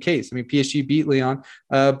necessarily been the case. I mean, PSG beat Lyon,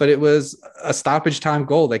 but it was a stoppage time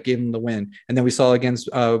goal that gave them the win. And then we saw against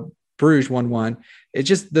Bruges 1-1. It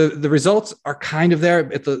just, the results are kind of there.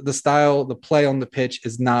 The style, the play on the pitch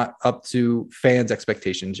is not up to fans'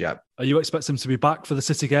 expectations yet. Are you expecting him to be back for the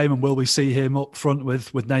City game, and will we see him up front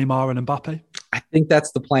with Neymar and Mbappe? I think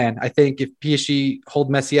that's the plan. I think if PSG hold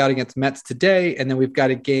Messi out against Metz today, and then we've got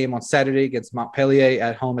a game on Saturday against Montpellier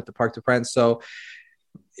at home at the Parc des Princes. So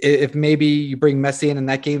if maybe you bring Messi in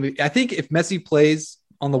that game, I think if Messi plays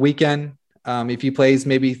on the weekend, if he plays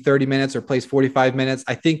maybe 30 minutes or plays 45 minutes,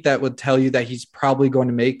 I think that would tell you that he's probably going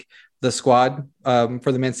to make the squad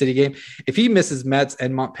for the Man City game. If he misses Metz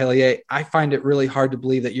and Montpellier, I find it really hard to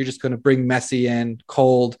believe that you're just going to bring Messi in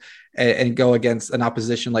cold and go against an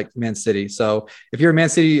opposition like Man City. So if you're a Man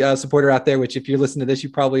City supporter out there, which if you're listening to this, you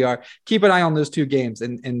probably are, keep an eye on those two games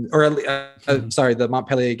the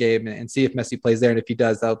Montpellier game, and see if Messi plays there. And if he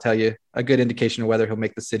does, that'll tell you a good indication of whether he'll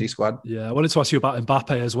make the City squad. Yeah, I wanted to ask you about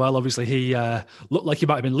Mbappe as well. Obviously, he looked like he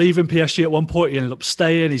might have been leaving PSG at one point. He ended up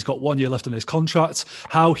staying. He's got 1 year left on his contract.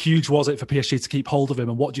 How huge was it for PSG to keep hold of him?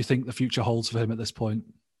 And what do you think the future holds for him at this point?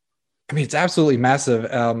 I mean, it's absolutely massive.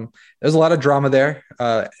 There's a lot of drama there,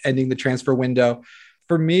 ending the transfer window.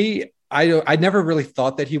 For me, I never really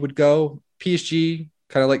thought that he would go. PSG,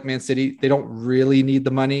 kind of like Man City, they don't really need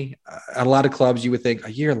the money. At a lot of clubs, you would think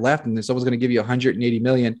a year left and someone's going to give you 180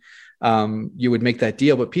 million. You would make that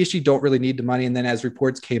deal, but PSG don't really need the money. And then as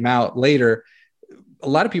reports came out later, a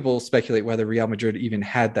lot of people speculate whether Real Madrid even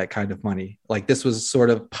had that kind of money. Like, this was sort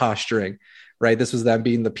of posturing, right? This was them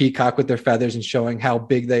being the peacock with their feathers and showing how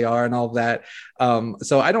big they are and all of that.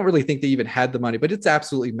 So I don't really think they even had the money, but it's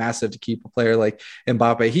absolutely massive to keep a player like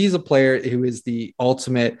Mbappe. He's a player who is the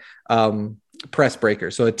ultimate press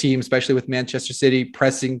breaker. So a team, especially with Manchester City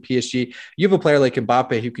pressing PSG, you have a player like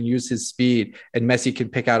Mbappe who can use his speed, and Messi can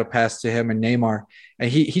pick out a pass to him, and Neymar,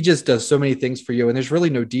 and he just does so many things for you. And there's really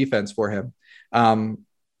no defense for him.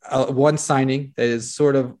 One signing that is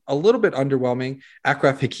sort of a little bit underwhelming,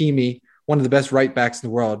 Achraf Hakimi, one of the best right backs in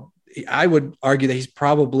the world. I would argue that he's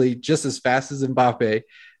probably just as fast as Mbappe.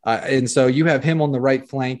 And so you have him on the right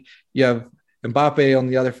flank, you have Mbappe on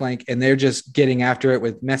the other flank, and they're just getting after it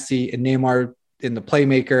with Messi and Neymar in the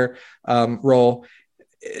playmaker role.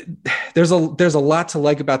 There's a lot to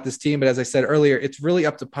like about this team, but as I said earlier, it's really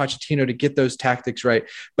up to Pochettino to get those tactics right.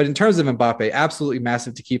 But in terms of Mbappe, absolutely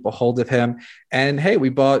massive to keep a hold of him. And hey,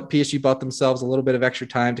 PSG bought themselves a little bit of extra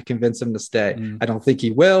time to convince him to stay. I don't think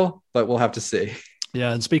he will, but we'll have to see.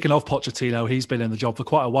 Yeah, and speaking of Pochettino, he's been in the job for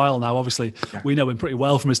quite a while now. Obviously, we know him pretty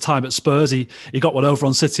well from his time at Spurs. He got one over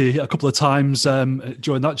on City a couple of times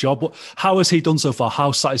during that job. How has he done so far?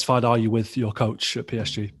 How satisfied are you with your coach at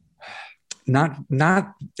PSG?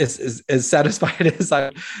 Not as satisfied as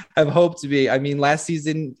I have hoped to be. I mean, last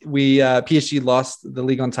season, PSG lost the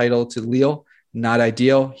Ligue 1 title to Lille. Not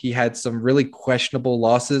ideal. He had some really questionable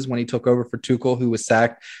losses when he took over for Tuchel, who was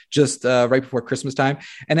sacked just right before Christmas time.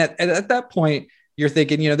 And at that point, you're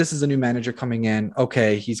thinking, this is a new manager coming in.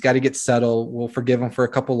 Okay, he's got to get settled. We'll forgive him for a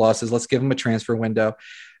couple losses. Let's give him a transfer window.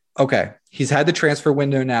 Okay, he's had the transfer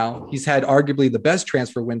window now. He's had arguably the best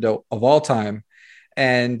transfer window of all time.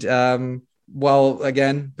 And,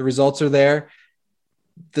 again, the results are there.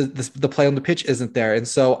 The play on the pitch isn't there. And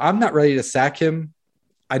so I'm not ready to sack him.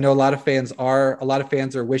 I know a lot of fans are. A lot of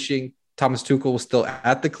fans are wishing Thomas Tuchel was still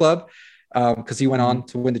at the club. Because he went on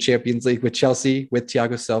to win the Champions League with Chelsea with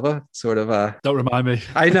Thiago Silva. Don't remind me.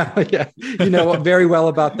 I know, yeah, you know very well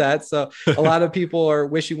about that. So a lot of people are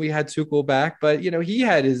wishing we had Tuchel back, but he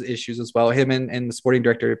had his issues as well. Him and the sporting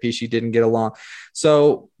director at PSG didn't get along.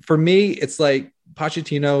 So for me, it's like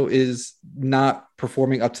Pochettino is not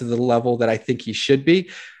performing up to the level that I think he should be.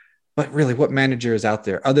 But really, what manager is out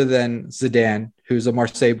there other than Zidane, who's a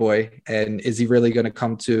Marseille boy? And is he really going to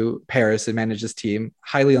come to Paris and manage this team?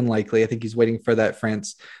 Highly unlikely. I think he's waiting for that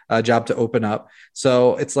France job to open up.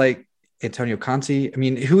 So it's like Antonio Conte. I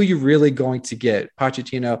mean, who are you really going to get?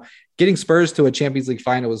 Pochettino. Getting Spurs to a Champions League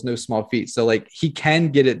final was no small feat. So he can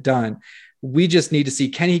get it done. We just need to see,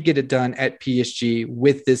 can he get it done at PSG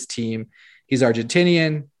with this team? He's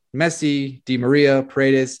Argentinian, Messi, Di Maria,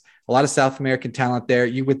 Paredes. A lot of South American talent there.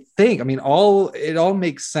 You would think, it all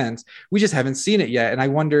makes sense. We just haven't seen it yet. And I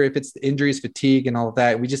wonder if it's the injuries, fatigue, and all of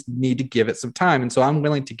that. We just need to give it some time. And so I'm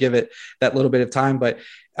willing to give it that little bit of time. But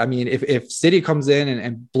I mean, if City comes in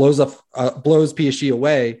and blows PSG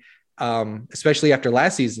away, especially after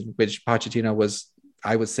last season, which Pochettino was,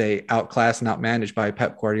 I would say, outclassed and outmanaged by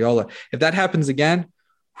Pep Guardiola. If that happens again,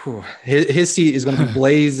 his seat is going to be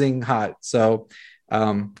blazing hot. So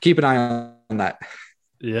keep an eye on that.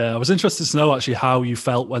 Yeah, I was interested to know actually how you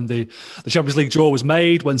felt when the Champions League draw was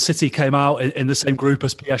made, when City came out in the same group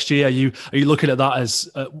as PSG. Are you looking at that as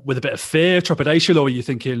with a bit of fear, trepidation, or are you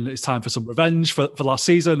thinking it's time for some revenge for last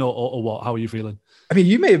season, or what? How are you feeling? I mean,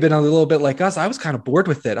 you may have been a little bit like us. I was kind of bored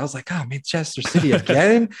with it. I was like, Manchester City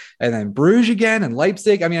again, and then Bruges again, and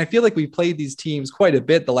Leipzig. I mean, I feel like we played these teams quite a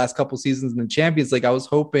bit the last couple of seasons in the Champions League. I was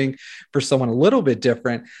hoping for someone a little bit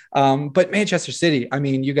different. But Manchester City, I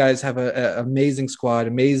mean, you guys have an amazing squad,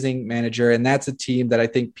 amazing manager, and that's a team that I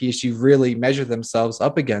think PSG really measure themselves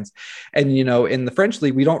up against. And, in the French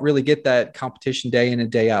league, we don't really get that competition day in and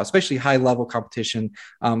day out, especially high-level competition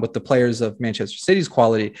with the players of Manchester City's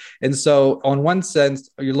quality. And so on one sense,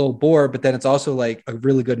 you're a little bored, but then it's also like a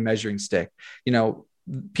really good measuring stick.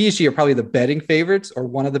 PSG are probably the betting favorites or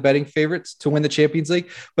one of the betting favorites to win the Champions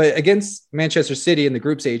League, but against Manchester City in the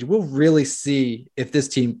group stage, we'll really see if this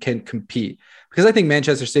team can compete, because I think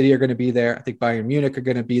Manchester City are going to be there. I think Bayern Munich are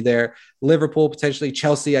going to be there, Liverpool, potentially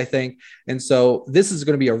Chelsea, I think. And so this is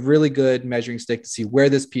going to be a really good measuring stick to see where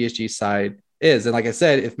this PSG side is. And like I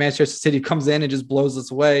said, if Manchester City comes in and just blows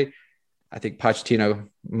us away, I think Pochettino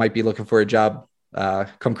might be looking for a job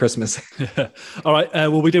come Christmas. All right.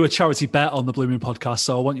 Well, we do a charity bet on the Blue Moon podcast,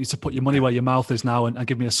 so I want you to put your money where your mouth is now and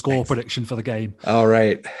give me a score prediction for the game. All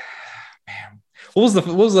right. Man. What was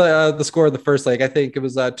the score of the first leg? I think it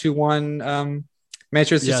was 2-1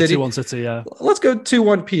 Manchester City. 2-1 City, yeah. Let's go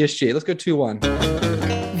 2-1 PSG. Let's go 2-1.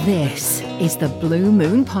 This is the Blue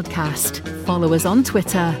Moon Podcast. Follow us on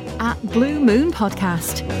Twitter @Blue Moon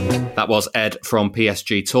Podcast. That was Ed from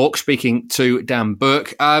PSG Talk speaking to Dan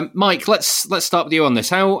Burke. Mike, let's start with you on this.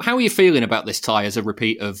 How are you feeling about this tie as a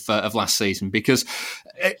repeat of last season? Because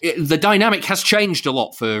the dynamic has changed a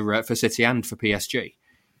lot for City and for PSG.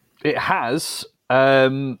 It has.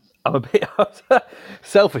 I'm a bit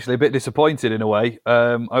selfishly a bit disappointed in a way.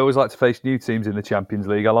 I always like to face new teams in the Champions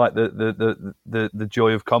League. I like the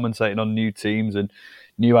joy of commentating on new teams and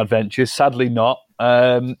new adventures. Sadly, not.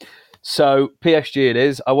 So PSG it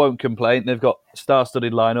is. I won't complain. They've got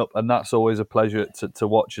star-studded lineup, and that's always a pleasure to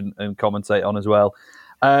watch and commentate on as well.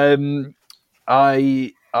 I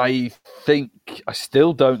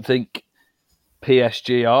still don't think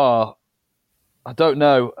PSG are. I don't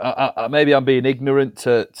know. Maybe I'm being ignorant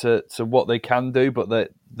to what they can do, but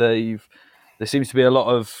there seems to be a lot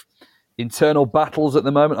of internal battles at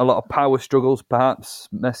the moment, a lot of power struggles, perhaps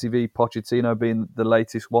Messi v Pochettino being the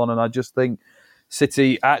latest one, and I just think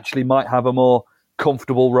City actually might have a more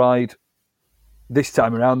comfortable ride this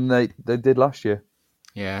time around than they did last year.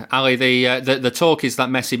 Yeah, Ali, the talk is that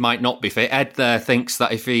Messi might not be fit. Ed there thinks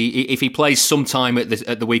that if he plays some time at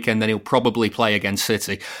the weekend, then he'll probably play against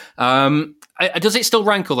City. Does it still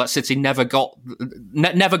rankle that City never got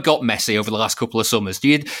Messi over the last couple of summers? Do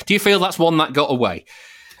you feel that's one that got away?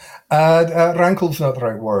 Rankle's not the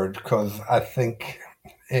right word, because I think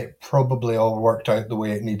it probably all worked out the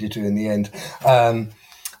way it needed to in the end.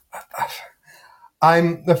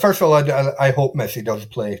 First of all, I hope Messi does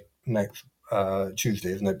play next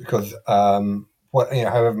Tuesday, isn't it? Because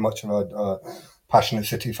however much of a passionate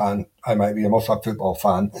City fan I might be, I'm also a football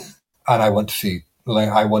fan, and I want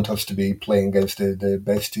us to be playing against the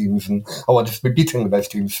best teams, and I want us to be beating the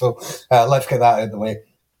best teams. So let's get that out of the way.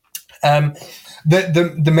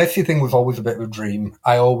 The Messi thing was always a bit of a dream.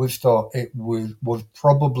 I always thought it would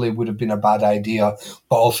have been a bad idea,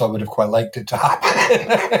 but also I would have quite liked it to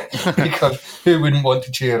happen because who wouldn't want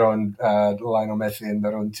to cheer on Lionel Messi and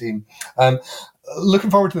their own team? Looking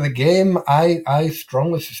forward to the game, I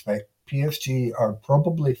strongly suspect PSG are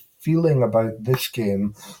probably feeling about this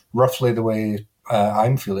game roughly the way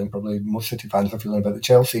I'm feeling. Probably most City fans are feeling about the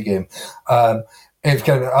Chelsea game. It's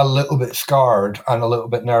kind of a little bit scarred and a little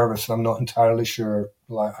bit nervous, and I'm not entirely sure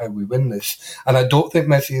how we win this. And I don't think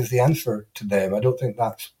Messi is the answer to them. I don't think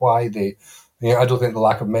that's why I don't think the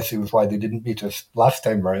lack of Messi was why they didn't beat us last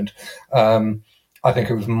time round. I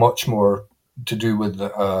think it was much more to do with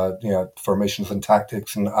formations and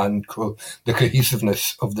tactics and the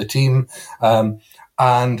cohesiveness of the team.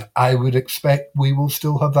 And I would expect we will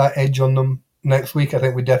still have that edge on them next week. I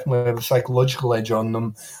think we definitely have a psychological edge on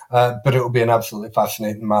them, but it will be an absolutely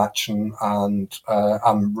fascinating match, and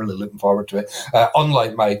I'm really looking forward to it.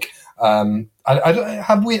 Unlike Mike, I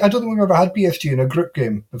don't think we've ever had PSG in a group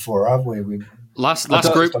game before, have we? Last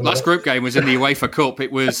group game was in the UEFA Cup. It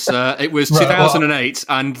was 2008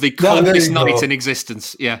 and the coldest night in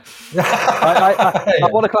existence. Yeah, I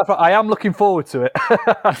want to clarify. I am looking forward to it.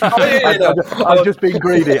 I'm just being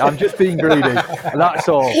greedy. That's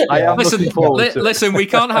all. I am looking forward to it. Listen, we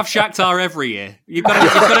can't have Shakhtar every year. You've got to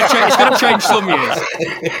change. It's got to change some years.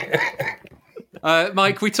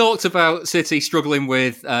 Mike, we talked about City struggling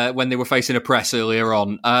with when they were facing a press earlier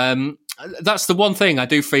on. That's the one thing I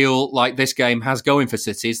do feel like this game has going for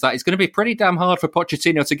City, is that it's going to be pretty damn hard for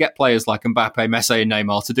Pochettino to get players like Mbappe, Messi and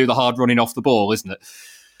Neymar to do the hard running off the ball, isn't it?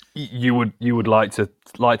 You would like to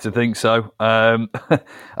think so. I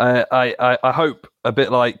hope a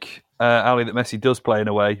bit like Ali that Messi does play in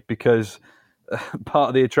a way, because part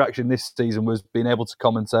of the attraction this season was being able to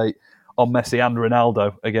commentate on Messi and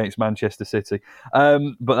Ronaldo against Manchester City.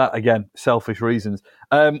 But that, again, selfish reasons.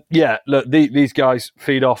 Look, these guys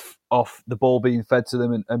feed off the ball being fed to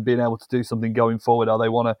them and being able to do something going forward. Are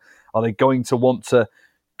they going to want to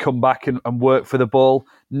come back and work for the ball?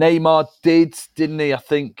 Neymar didn't he? I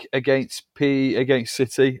think against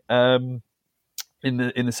City in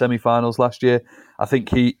the semi-finals last year. I think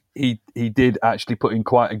he did actually put in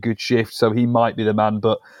quite a good shift, so he might be the man.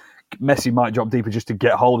 But Messi might drop deeper just to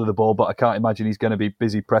get hold of the ball, but I can't imagine he's going to be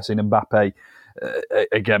busy pressing Mbappe.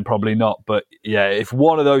 Again, probably not. But yeah, if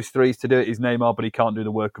one of those three is to do it is Neymar, but he can't do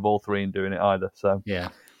the work of all three in doing it either. So yeah,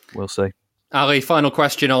 we'll see. Ali, final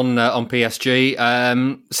question on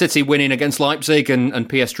PSG. City winning against Leipzig and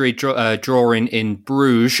PSG drawing in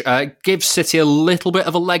Bruges gives City a little bit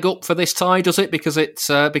of a leg up for this tie, does it? Because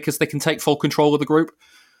they can take full control of the group.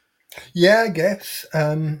 Yeah, I guess. I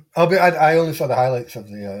only saw the highlights of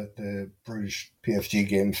the Bruges PSG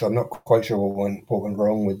game, so I'm not quite sure what went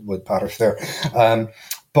wrong with Paris there.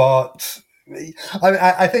 But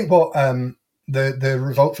I think what the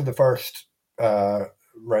results of the first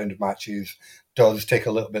round of matches does take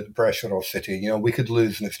a little bit of pressure off City. You know, we could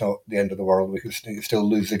lose and it's not the end of the world. We could still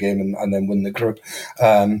lose the game and then win the group.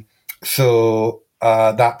 So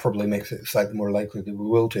that probably makes it slightly more likely that we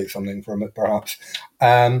will take something from it, perhaps.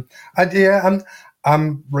 I'm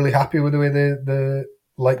really happy with the way the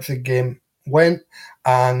Leipzig game went,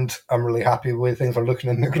 and I'm really happy with things are looking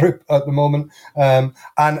in the group at the moment. And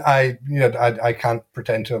I can't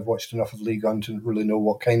pretend to have watched enough of Ligue 1 to really know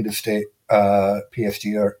what kind of state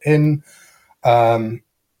PSG are in.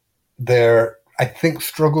 They're, I think,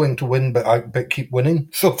 struggling to win, but keep winning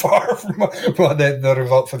so far from what the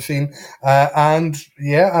results I've seen.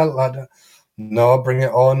 No, bring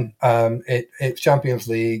it on. It's Champions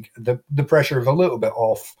League. The pressure is a little bit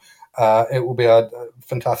off. It will be a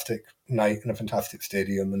fantastic night in a fantastic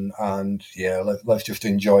stadium, and let's just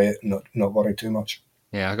enjoy it and not worry too much.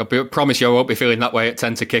 Yeah, I promise you I won't be feeling that way at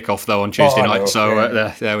 10 to kick off, though, on Tuesday night.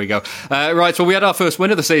 So there we go. Right, well, we had our first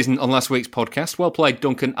win of the season on last week's podcast. Well played,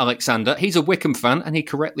 Duncan Alexander. He's a Wycombe fan, and he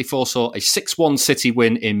correctly foresaw a 6-1 City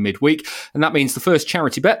win in midweek. And that means the first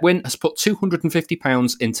charity bet win has put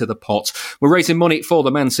 £250 into the pot. We're raising money for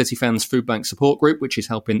the Man City Fans Food Bank Support Group, which is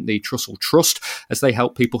helping the Trussell Trust as they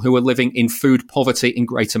help people who are living in food poverty in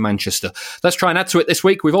Greater Manchester. Let's try and add to it this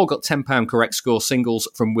week. We've all got £10 correct score singles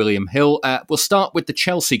from William Hill. We'll start with the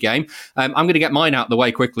Chelsea game. I'm going to get mine out of the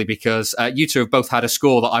way quickly because you two have both had a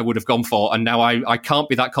score that I would have gone for, and now I can't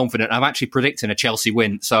be that confident. I'm actually predicting a Chelsea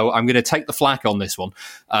win, so I'm going to take the flak on this one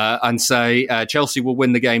and say Chelsea will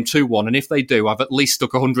win the game 2-1, and if they do, I've at least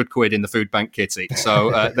stuck £100 in the food bank kitty.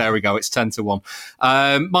 So there we go, it's 10-1.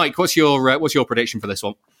 Mike, what's your prediction for this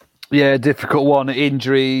one? Yeah, difficult one.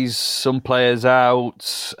 Injuries, some players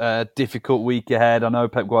out, difficult week ahead. I know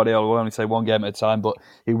Pep Guardiola will only say one game at a time, but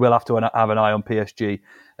he will have to have an eye on PSG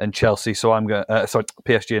and Chelsea. So I'm going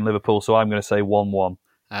PSG and Liverpool. So I'm going to say 1-1.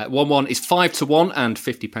 1-1 is 5-1 and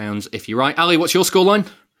 £50 if you're right. Ali, what's your scoreline?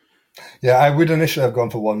 Yeah, I would initially have gone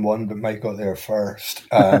for 1-1, but Mike got there first.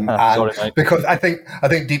 Sorry, Mike. Because I think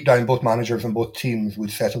deep down both managers and both teams would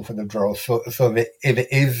settle for the draw. So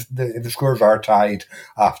if the scores are tied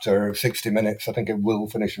after 60 minutes, I think it will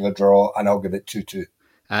finish with a draw, and I'll give it 2-2.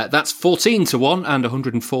 That's 14-1 and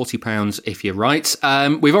 £140 if you're right.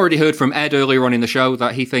 We've already heard from Ed earlier on in the show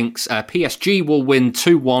that he thinks PSG will win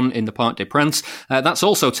 2-1 in the Parc des Princes. That's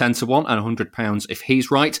also 10-1 and £100 if he's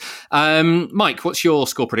right. Mike, what's your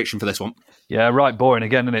score prediction for this one? Yeah, right, boring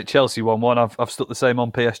again, isn't it? Chelsea 1-1. I've stuck the same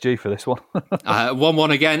on PSG for this one.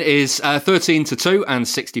 1-1 again is 13-2 and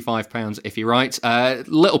 £65 if you're right.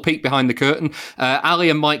 Little peek behind the curtain. Ali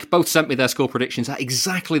and Mike both sent me their score predictions at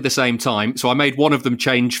exactly the same time, so I made one of them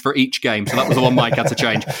change for each game. So that was the one Mike had to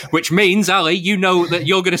change, which means, Ali, you know that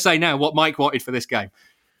you're going to say now what Mike wanted for this game.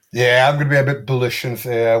 Yeah, I'm going to be a bit bullish and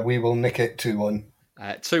say we will nick it 2-1.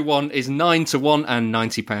 2-1 is 9-1 and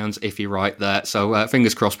 £90 if you're right there. So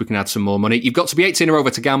fingers crossed we can add some more money. You've got to be 18 or over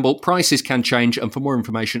to gamble. Prices can change. And for more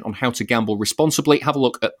information on how to gamble responsibly, have a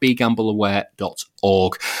look at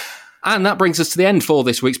begambleaware.org. And that brings us to the end for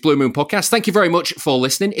this week's Blue Moon podcast. Thank you very much for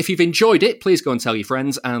listening. If you've enjoyed it, please go and tell your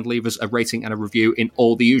friends and leave us a rating and a review in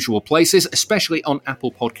all the usual places, especially on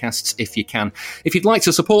Apple Podcasts if you can. If you'd like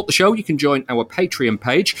to support the show, you can join our Patreon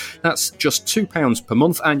page. That's just £2 per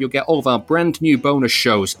month, and you'll get all of our brand new bonus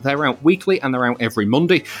shows. They're out weekly and they're out every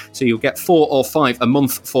Monday, so you'll get 4 or 5 a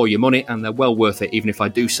month for your money, and they're well worth it, even if I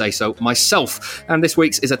do say so myself. And this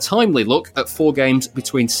week's is a timely look at 4 games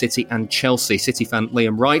between City and Chelsea. City fan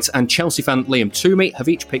Liam Wright and Chelsea fan Liam Toomey have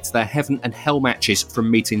each picked their heaven and hell matches from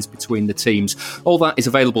meetings between the teams. All that is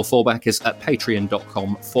available for backers at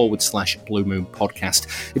patreon.com/Blue Moon Podcast.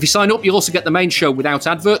 If you sign up, you'll also get the main show without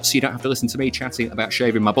adverts, so you don't have to listen to me chatting about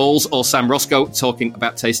shaving my balls or Sam Roscoe talking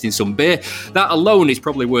about tasting some beer. That alone is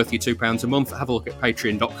probably worth you £2 a month. Have a look at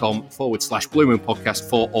patreon.com/Blue Moon Podcast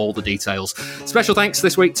for all the details. Special thanks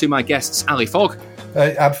this week to my guests, Ali Fogg.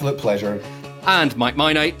 Absolute pleasure. And Mike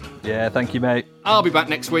Minay. Yeah, thank you, mate. I'll be back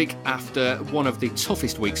next week after one of the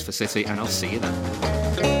toughest weeks for City, and I'll see you then.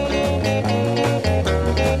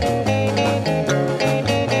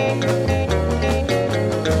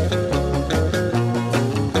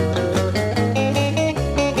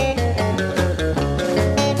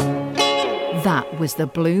 That was the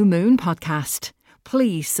Blue Moon Podcast.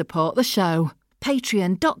 Please support the show.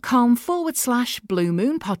 Patreon.com/Blue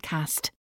Moon Podcast.